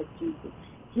through Christ Jesus.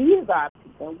 He is our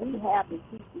peace, and we have to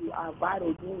keep through our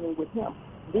vital union with Him.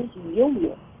 This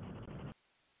union,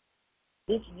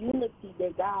 this unity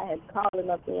that God has calling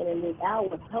us in this hour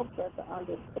helps us to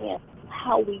understand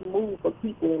how we move for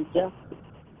people in justice,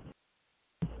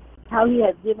 how He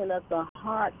has given us a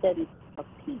heart that is of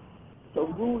peace, to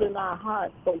rule in our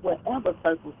hearts for whatever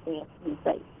circumstance we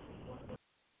face.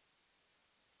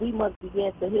 We must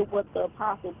begin to hear what the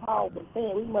Apostle Paul was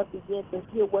saying. We must begin to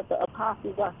hear what the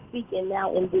apostles are speaking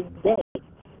now in this day.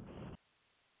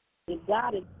 If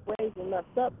God is raising us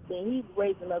up, then He's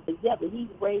raising us together. He's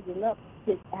raising up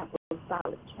His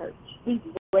apostolic church. He's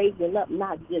raising up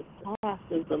not just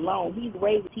pastors alone. He's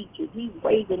raising teachers. He's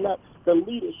raising up the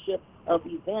leadership of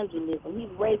evangelism.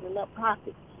 He's raising up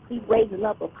prophets. He's raising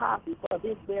up apostles for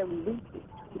this very reason,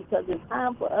 because it's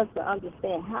time for us to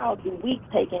understand how do we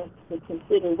take into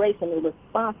consideration the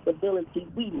responsibility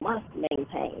we must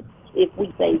maintain if we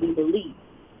say we believe.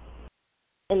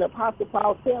 And the Apostle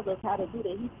Paul tells us how to do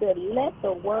that. He said, let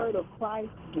the word of Christ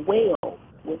dwell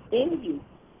within you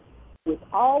with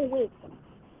all wisdom,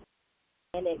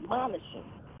 and admonishing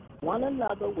one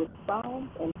another with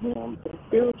psalms and hymns and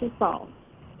spiritual songs,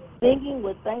 singing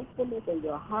with thankfulness in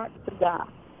your hearts to God.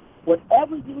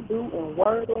 Whatever you do in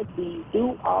word or deed,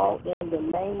 do all in the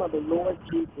name of the Lord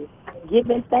Jesus,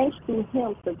 giving thanks to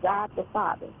Him, to God the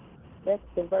Father. That's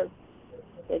the verse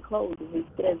that closes. It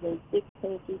says in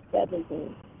 16 through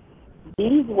 17.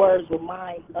 These words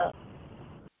remind us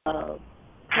of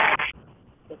Christ,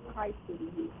 the Christ who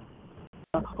He is,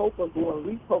 the hope of glory.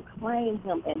 We proclaim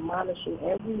Him, admonishing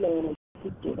every man and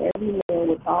teaching every man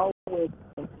with all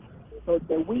wisdom, so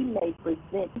that we may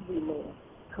present every man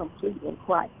complete in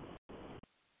Christ.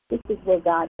 This is what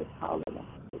God is calling us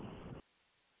to.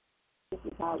 This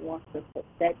is how He wants to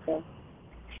perfect us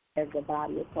as the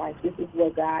body of Christ. This is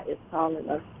what God is calling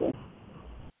us to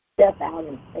step out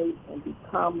in faith and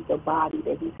become the body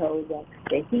that He told us,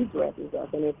 that He dresses us.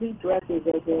 And if He dresses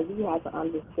us, then we have to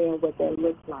understand what that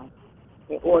looks like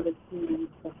in order to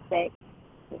perfect,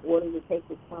 in order to take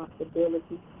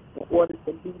responsibility, in order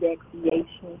to be that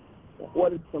creation, in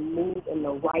order to move in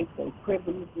the rights and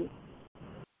privileges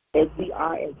as we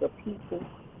are as a people,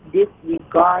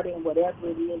 disregarding whatever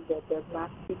it is that does not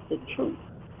speak the truth.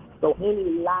 So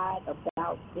any lie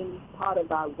about any part of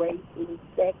our race, any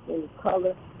sex, any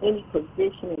color, any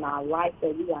position in our life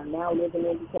that we are now living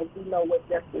in, because we know what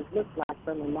justice looks like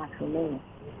from a natural man.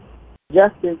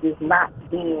 Justice is not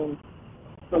being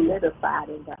solidified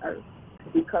in the earth.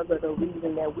 because of the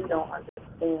reason that we don't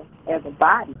understand as a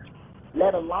body,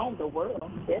 let alone the world.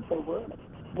 There's a world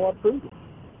more prudent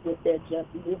with their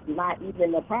justice. It's not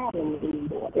even a problem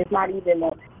anymore. It's not even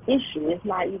an issue. It's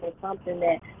not even something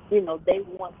that, they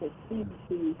want to see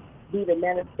to be the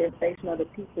manifestation of the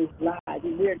people's lives.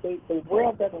 The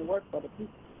world doesn't work for the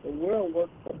people. The world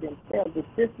works for themselves. The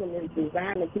system is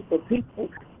designed to keep the people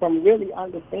from really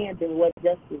understanding what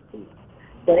justice is.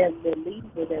 But as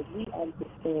believers, as we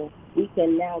understand, we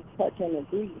can now touch and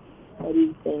agree for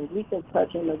these things. We can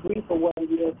touch and agree for what it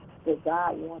is that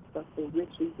God wants us to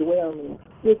richly dwell in.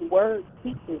 His word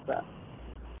teaches us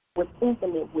with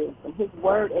infinite wisdom. His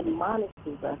word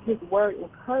admonishes us. His word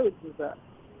encourages us.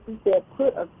 He said,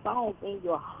 put a song in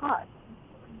your heart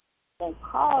and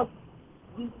cause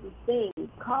you to sing,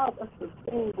 cause us to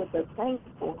sing with a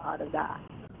thankful heart of God.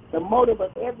 The motive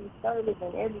of every service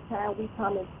and every time we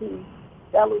come into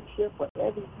fellowship, or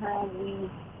every time we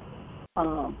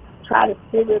try to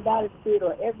figure about it,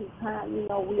 or every time,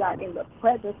 we are in the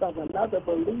presence of another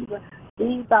believer,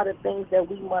 these are the things that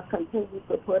we must continue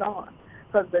to put on.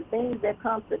 Because the things that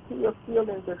come to kill, steal,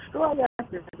 and destroy us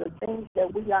is the things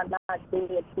that we are not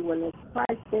dead to. And as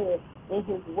Christ said in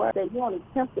his word, that you're only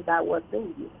tempted by what's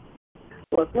in you.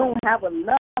 So if you don't have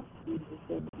enough Jesus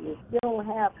in you, if you don't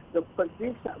have the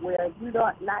position, where you're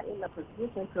not in the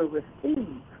position to receive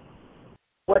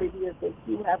what it is that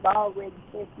you have already,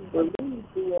 since you believe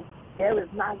in, there is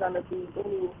not going to be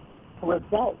any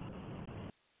result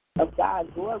of God's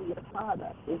glory upon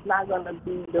us. It's not going to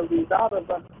be the result of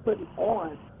us putting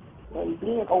on and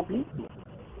being obedient.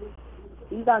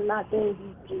 These are not things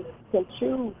you just can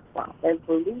choose from as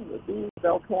believers. These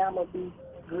are, okay, I'm going to be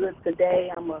good today.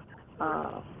 I'm going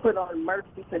to put on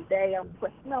mercy today.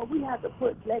 No, we have to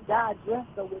let God dress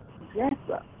us with dress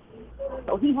us.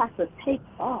 So he has to take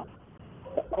off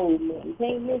the old man. You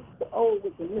can't mix the old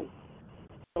with the new.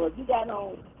 So if you got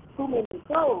on too many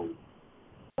clothes,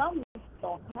 some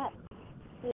don't have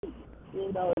to.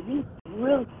 If you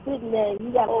really sitting there and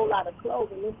you got a whole lot of clothes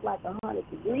and it's like 100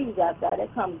 degrees outside,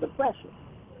 that comes the pressure.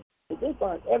 If it's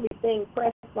on everything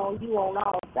pressed on you on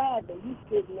all sides, and you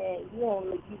sitting there and you don't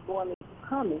know if you're going to be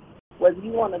coming, whether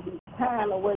you want to be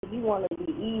kind or whether you want to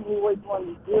be evil, whether you want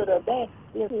to be good or bad,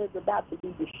 this is about to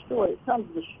be destroyed. It comes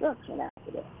destruction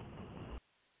after that.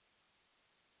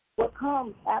 What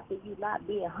comes after you not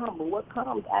being humble? What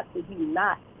comes after you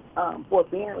not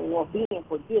forbearing or being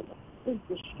forgiven? Is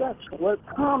destruction. What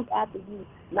comes after you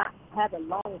not having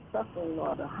long suffering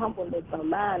or the humbleness of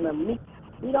mind or meek?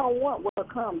 We don't want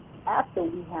what comes after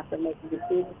we have to make a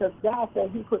decision, because God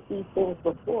said he put these things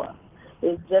before us.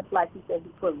 It's just like he said he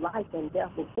put life and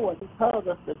death before us. He tells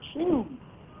us to choose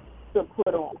to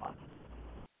put on.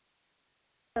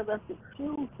 He tells us to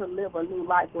choose to live a new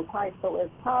life with Christ. So as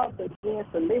Paul begins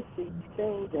to list these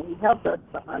things, and he helps us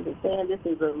to understand this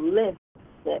is a list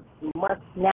that must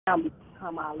now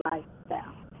become our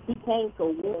lifestyle. He came to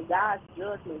win. God's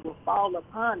judgment will fall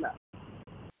upon us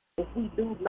if we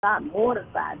do not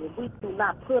mortify, if we do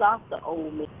not put off the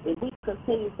old man, if we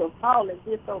continue to fall in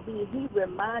disobedience. He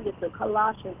reminded the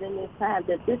Colossians in this time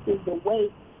that this is the way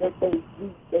that they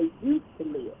used to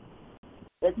live.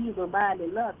 That he's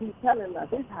reminding us, he's telling us,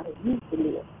 this is how they used to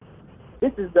live.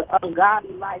 This is the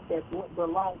ungodly life that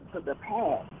belongs to the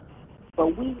past.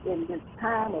 But we, in this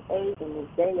time of age, in this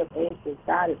day of age that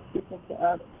God is speaking to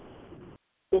us,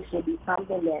 it should be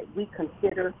something that we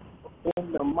consider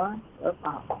in the month of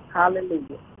August.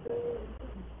 Hallelujah.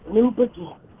 New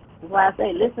beginning. That's why I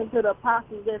say, listen to the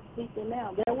apostles that's speaking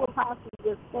now. There were apostles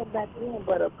that spoke back then,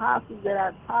 but apostles that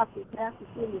are apostles, pastors,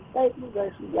 in the statement, that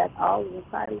she got all of the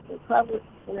titles and covered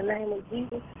in the name of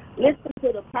Jesus. Listen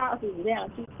to the apostles now.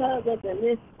 She tells us in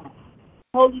this time,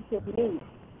 Holy Communion.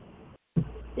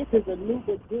 This is a new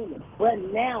beginning, but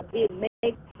now it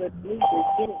makes the new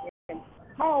beginning. And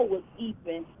Paul was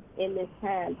even in this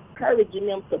time encouraging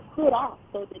them to put off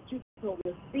so that you can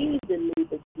receive the new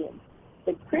beginning.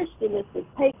 The Christian is to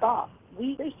take off.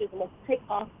 We Christians must take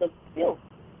off the filth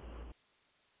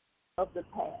of the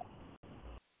past,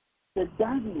 the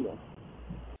dirtiness.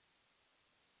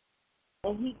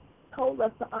 And he told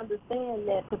us to understand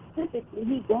that specifically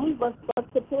he gave us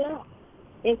what to put off.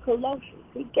 In Colossians,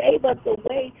 he gave us a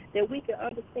way that we can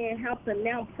understand how to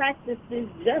now practice this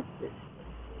justice.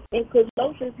 In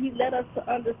Colossians, he let us to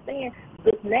understand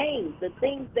the names, the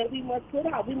things that we must put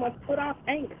off. We must put off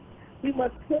anger. We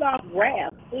must put off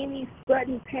wrath, any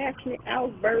sudden passionate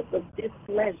outburst of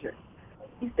displeasure.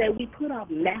 He said we put off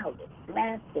malice,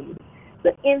 blasphemy,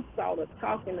 the insult of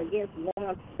talking against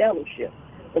one's fellowship,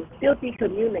 the filthy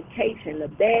communication, the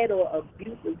bad or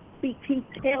abusive speech. He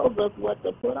tells us what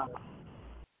to put off.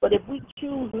 But if we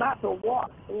choose not to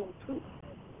walk in truth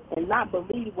and not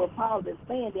believe what Paul is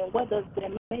saying, then what does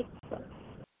that make us?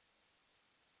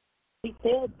 He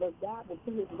said that God will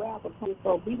put his wrath upon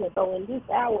disobedience. So in this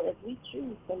hour, as we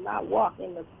choose to not walk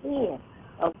in the sin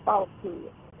of falsehood,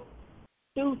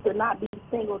 choose to not be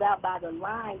singled out by the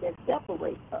line that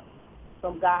separates us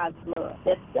from God's love,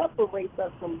 that separates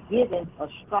us from giving a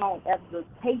strong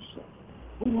exhortation.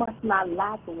 We must not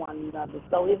lie to one another.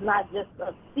 So it's not just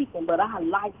us speaking, but our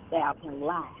lifestyle can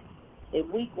lie. If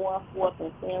we going forth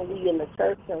and saying we in the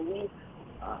church and we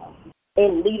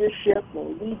in leadership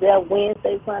and we there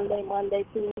Wednesday, Sunday, Monday,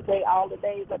 Tuesday, all the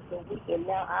days of the week, and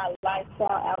now our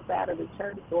lifestyle outside of the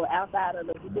church or outside of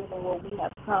the building where we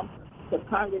have come to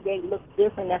congregate looks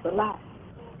different, that's a lie.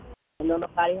 And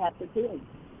nobody has to tell you.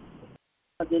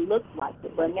 Because it looks like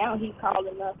it. But now he's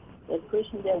calling us as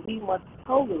Christians that we must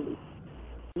totally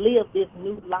live this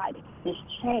new life, this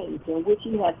change in which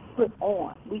he has put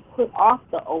on. We put off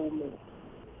the old man.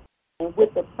 And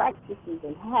with the practices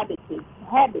and habits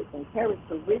and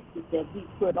characteristics that we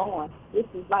put on, this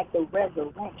is like the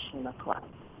resurrection of Christ.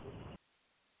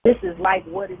 This is like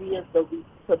what it is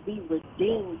to be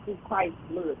redeemed through Christ's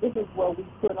blood. This is what we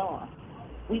put on.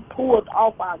 We pulled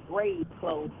off our grave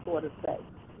clothes, so to say,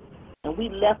 and we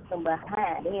left them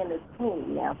behind in the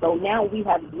tomb now. So now we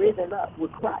have risen up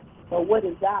with Christ. So what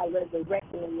is God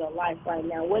resurrecting in your life right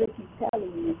now? What is he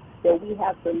telling you that we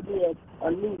have to live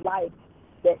a new life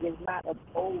that is not of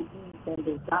old deeds and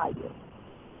desires?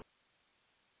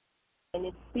 And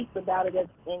it speaks about it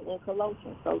in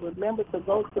Colossians. So remember to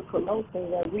go to Colossians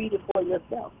and read it for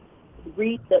yourself.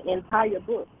 Read the entire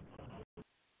book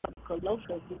of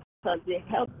Colossians because it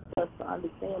helps us to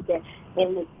understand that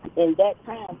in that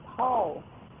time, Paul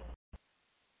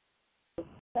was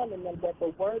telling them that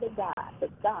the word of God, the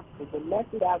gospel, the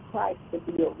message of Christ to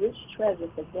be a rich treasure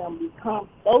for them becomes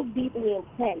so deeply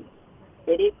implanted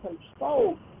that it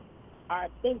controls our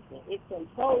thinking, it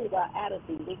controls our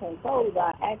attitude, it controls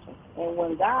our actions. And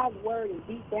when God's word is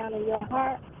deep down in your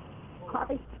heart,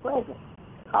 Christ's presence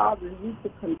causes you to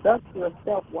conduct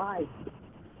yourself wisely.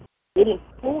 It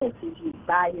influences you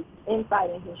by his insight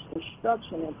and his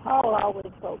instruction. And Paul was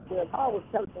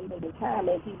telling them at the time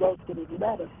as he wrote to this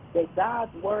letter that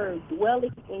God's word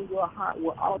dwelling in your heart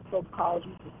will also cause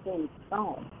you to sing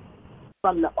songs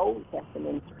from the Old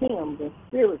Testament, hymns and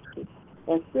spirituals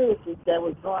that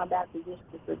was going back to this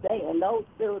today. And those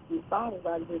spiritual songs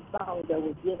are just songs that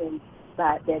were given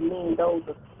by, that mean those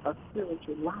of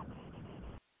spiritual life.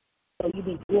 So you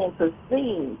begin to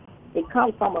sing. It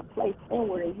comes from a place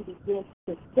inward, and you begin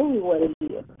to sing what it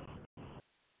is.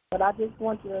 But I just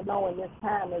want you to know in this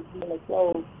time as we're going to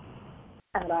close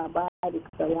at our Bible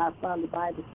study, our Sunday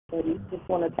Bible study, we just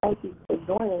want to thank you for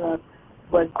joining us.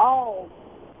 But all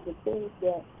the things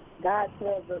that God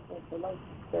tells us in Colossians,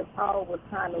 that Paul was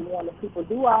trying to warn the people,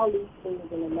 do all these things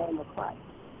in the name of Christ.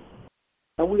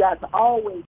 And we are to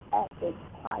always act as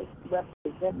Christ's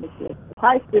representatives.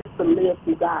 Christ is to live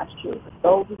through God's children,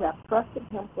 those who have trusted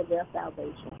him for their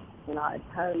salvation and are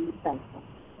eternally thankful.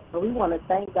 So we want to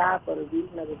thank God for the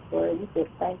reading of his word. We say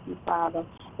thank you, Father,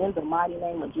 in the mighty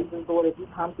name of Jesus, Lord, as we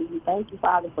come to you. Thank you,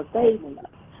 Father, for saving us.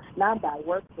 Not by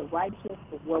works of righteousness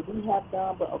of what we have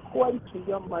done, but according to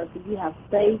your mercy, you have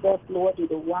saved us, Lord, through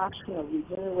the washing of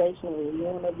regeneration and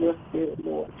renewing of your spirit,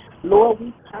 Lord. Lord,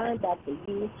 we turn back to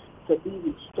you to be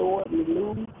restored,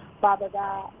 renewed, Father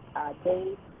God, our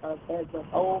days as of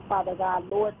old, Father God.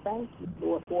 Lord, thank you,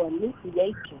 Lord, for a new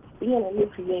creation, being a new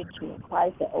creation in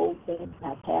Christ. The old things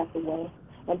have passed away,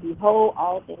 and behold,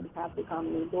 all things have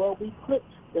become new. Lord, we put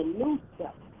the new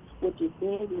self, which is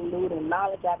being renewed in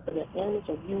knowledge after the image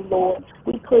of you, Lord.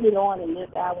 We put it on in this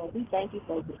hour. We thank you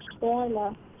for restoring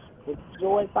us with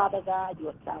joy, Father God,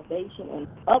 your salvation, and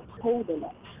upholding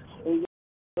us in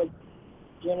your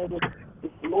generous.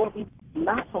 Lord, we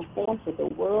not conform to the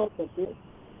ways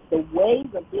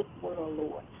of this world,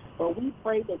 Lord. But we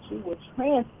pray that you will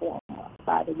transform us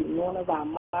by the renewing of our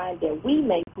mind, that we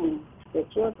may prove that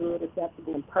your good,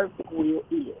 acceptable, and perfect will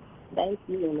is. Thank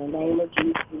you in the name of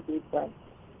Jesus, we do pray.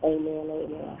 Amen,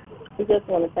 amen. We just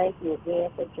want to thank you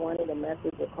again for joining the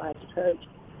Message of Christ Church.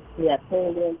 We have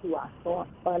tuned into our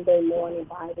Sunday morning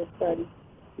Bible study.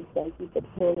 We thank you for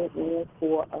tuning in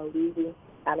for a reading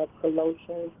out of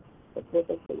Colossians, the book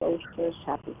of Colossians,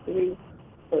 chapter 3,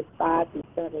 verse 5 through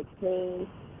 17,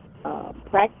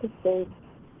 practicing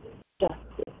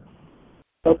justice.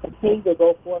 So continue to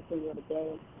go forth in your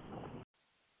day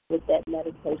with that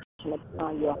meditation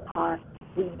upon your heart.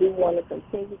 We do want to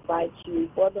continue to invite you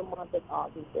for the month of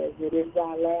August, as it is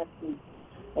our last week,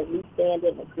 as we stand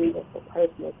in agreement for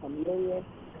personal communion.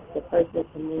 the personal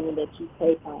communion that you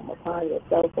take upon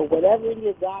yourself, or whatever it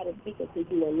is God is speaking to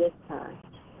you in this time,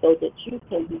 so that you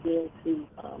can begin to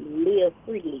live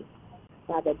freely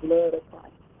by the blood of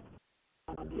Christ.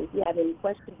 If you have any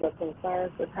questions or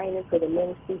concerns pertaining to the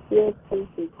ministry, feel free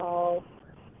to call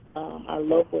our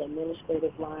local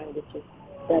administrative line, which is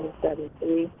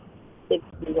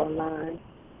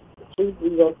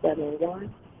 773-609-2071.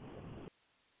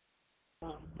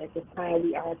 At this time,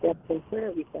 we are accepting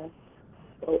prayer requests.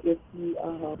 So if you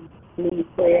need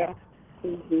prayer,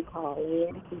 please do call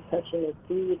in. We're touching and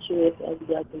agree with you. If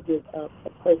you like to give a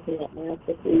personal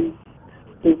answer, please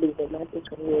do leave a message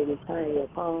and we'll return your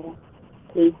call.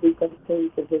 Please do continue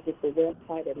to visit the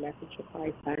website at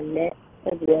messengerchrist.net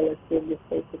as well as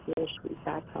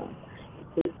SylviaSpacesMinistries.com.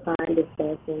 Please find us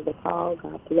in the call.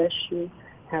 God bless you.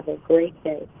 Have a great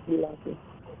day. We love you.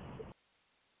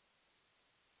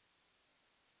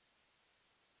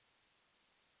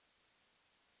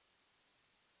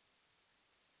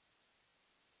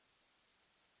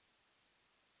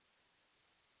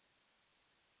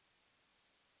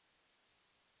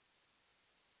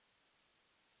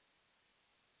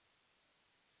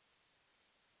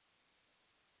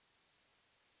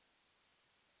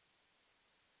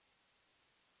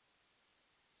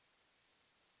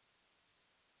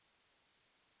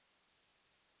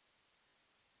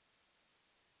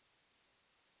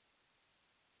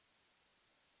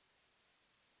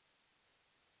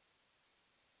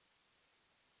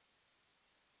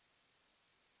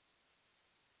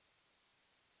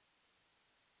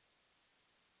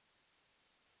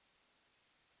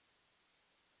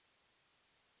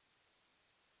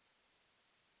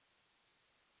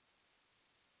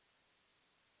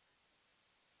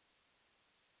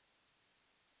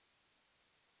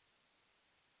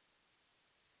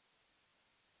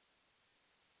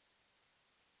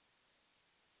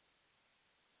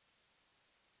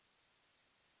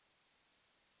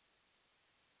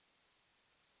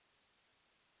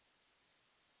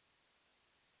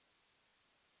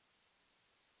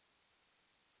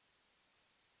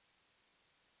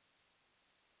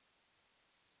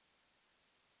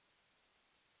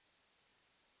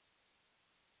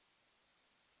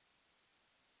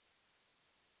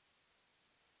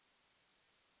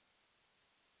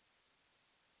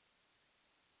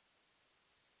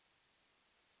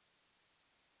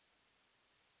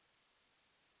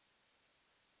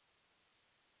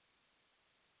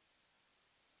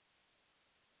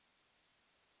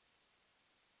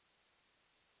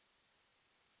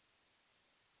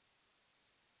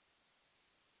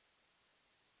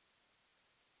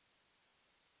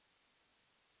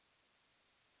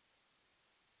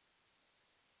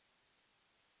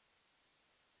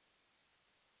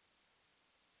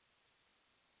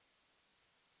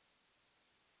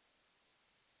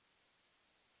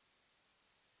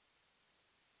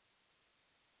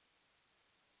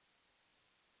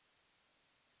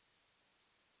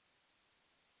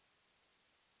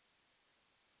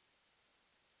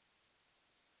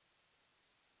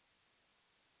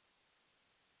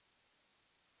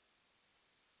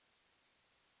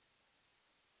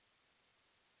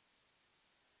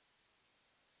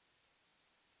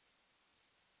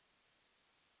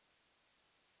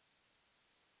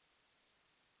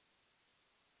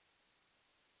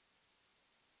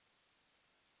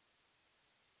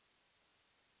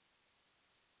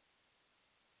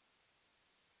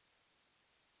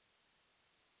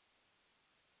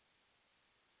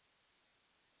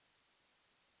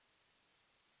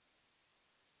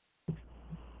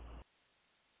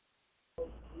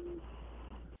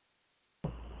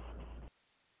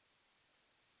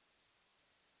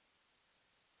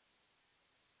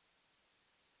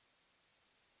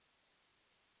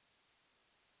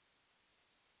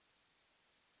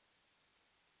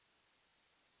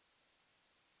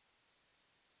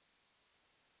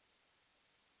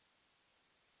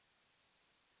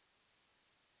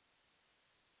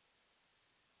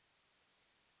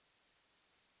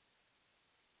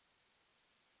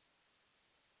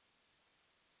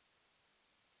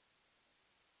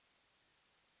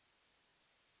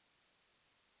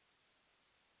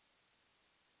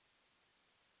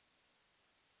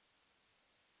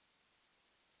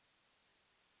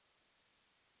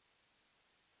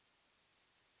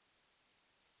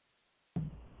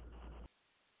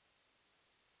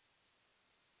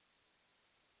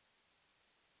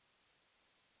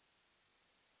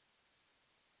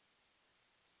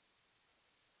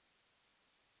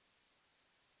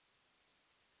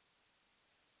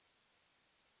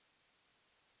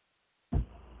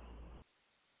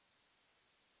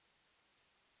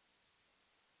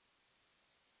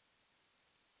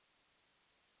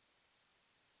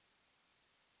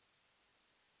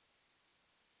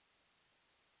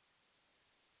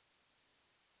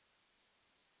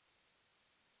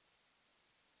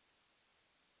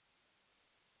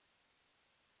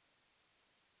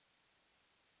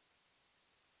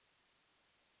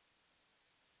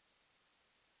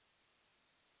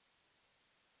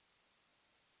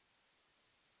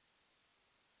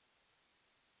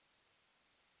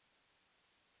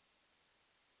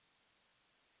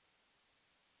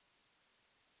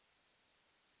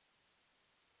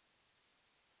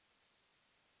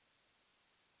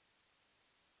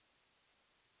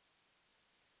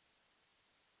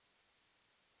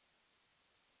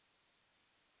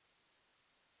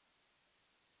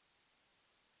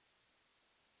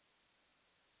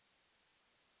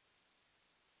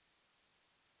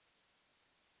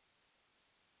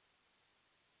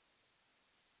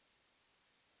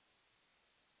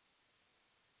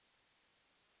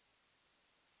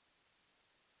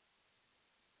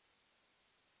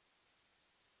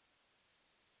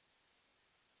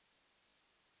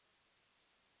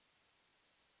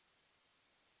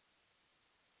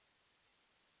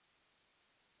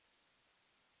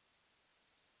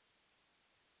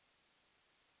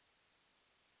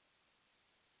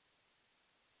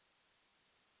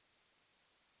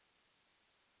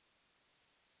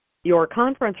 Your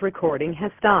conference recording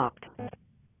has stopped.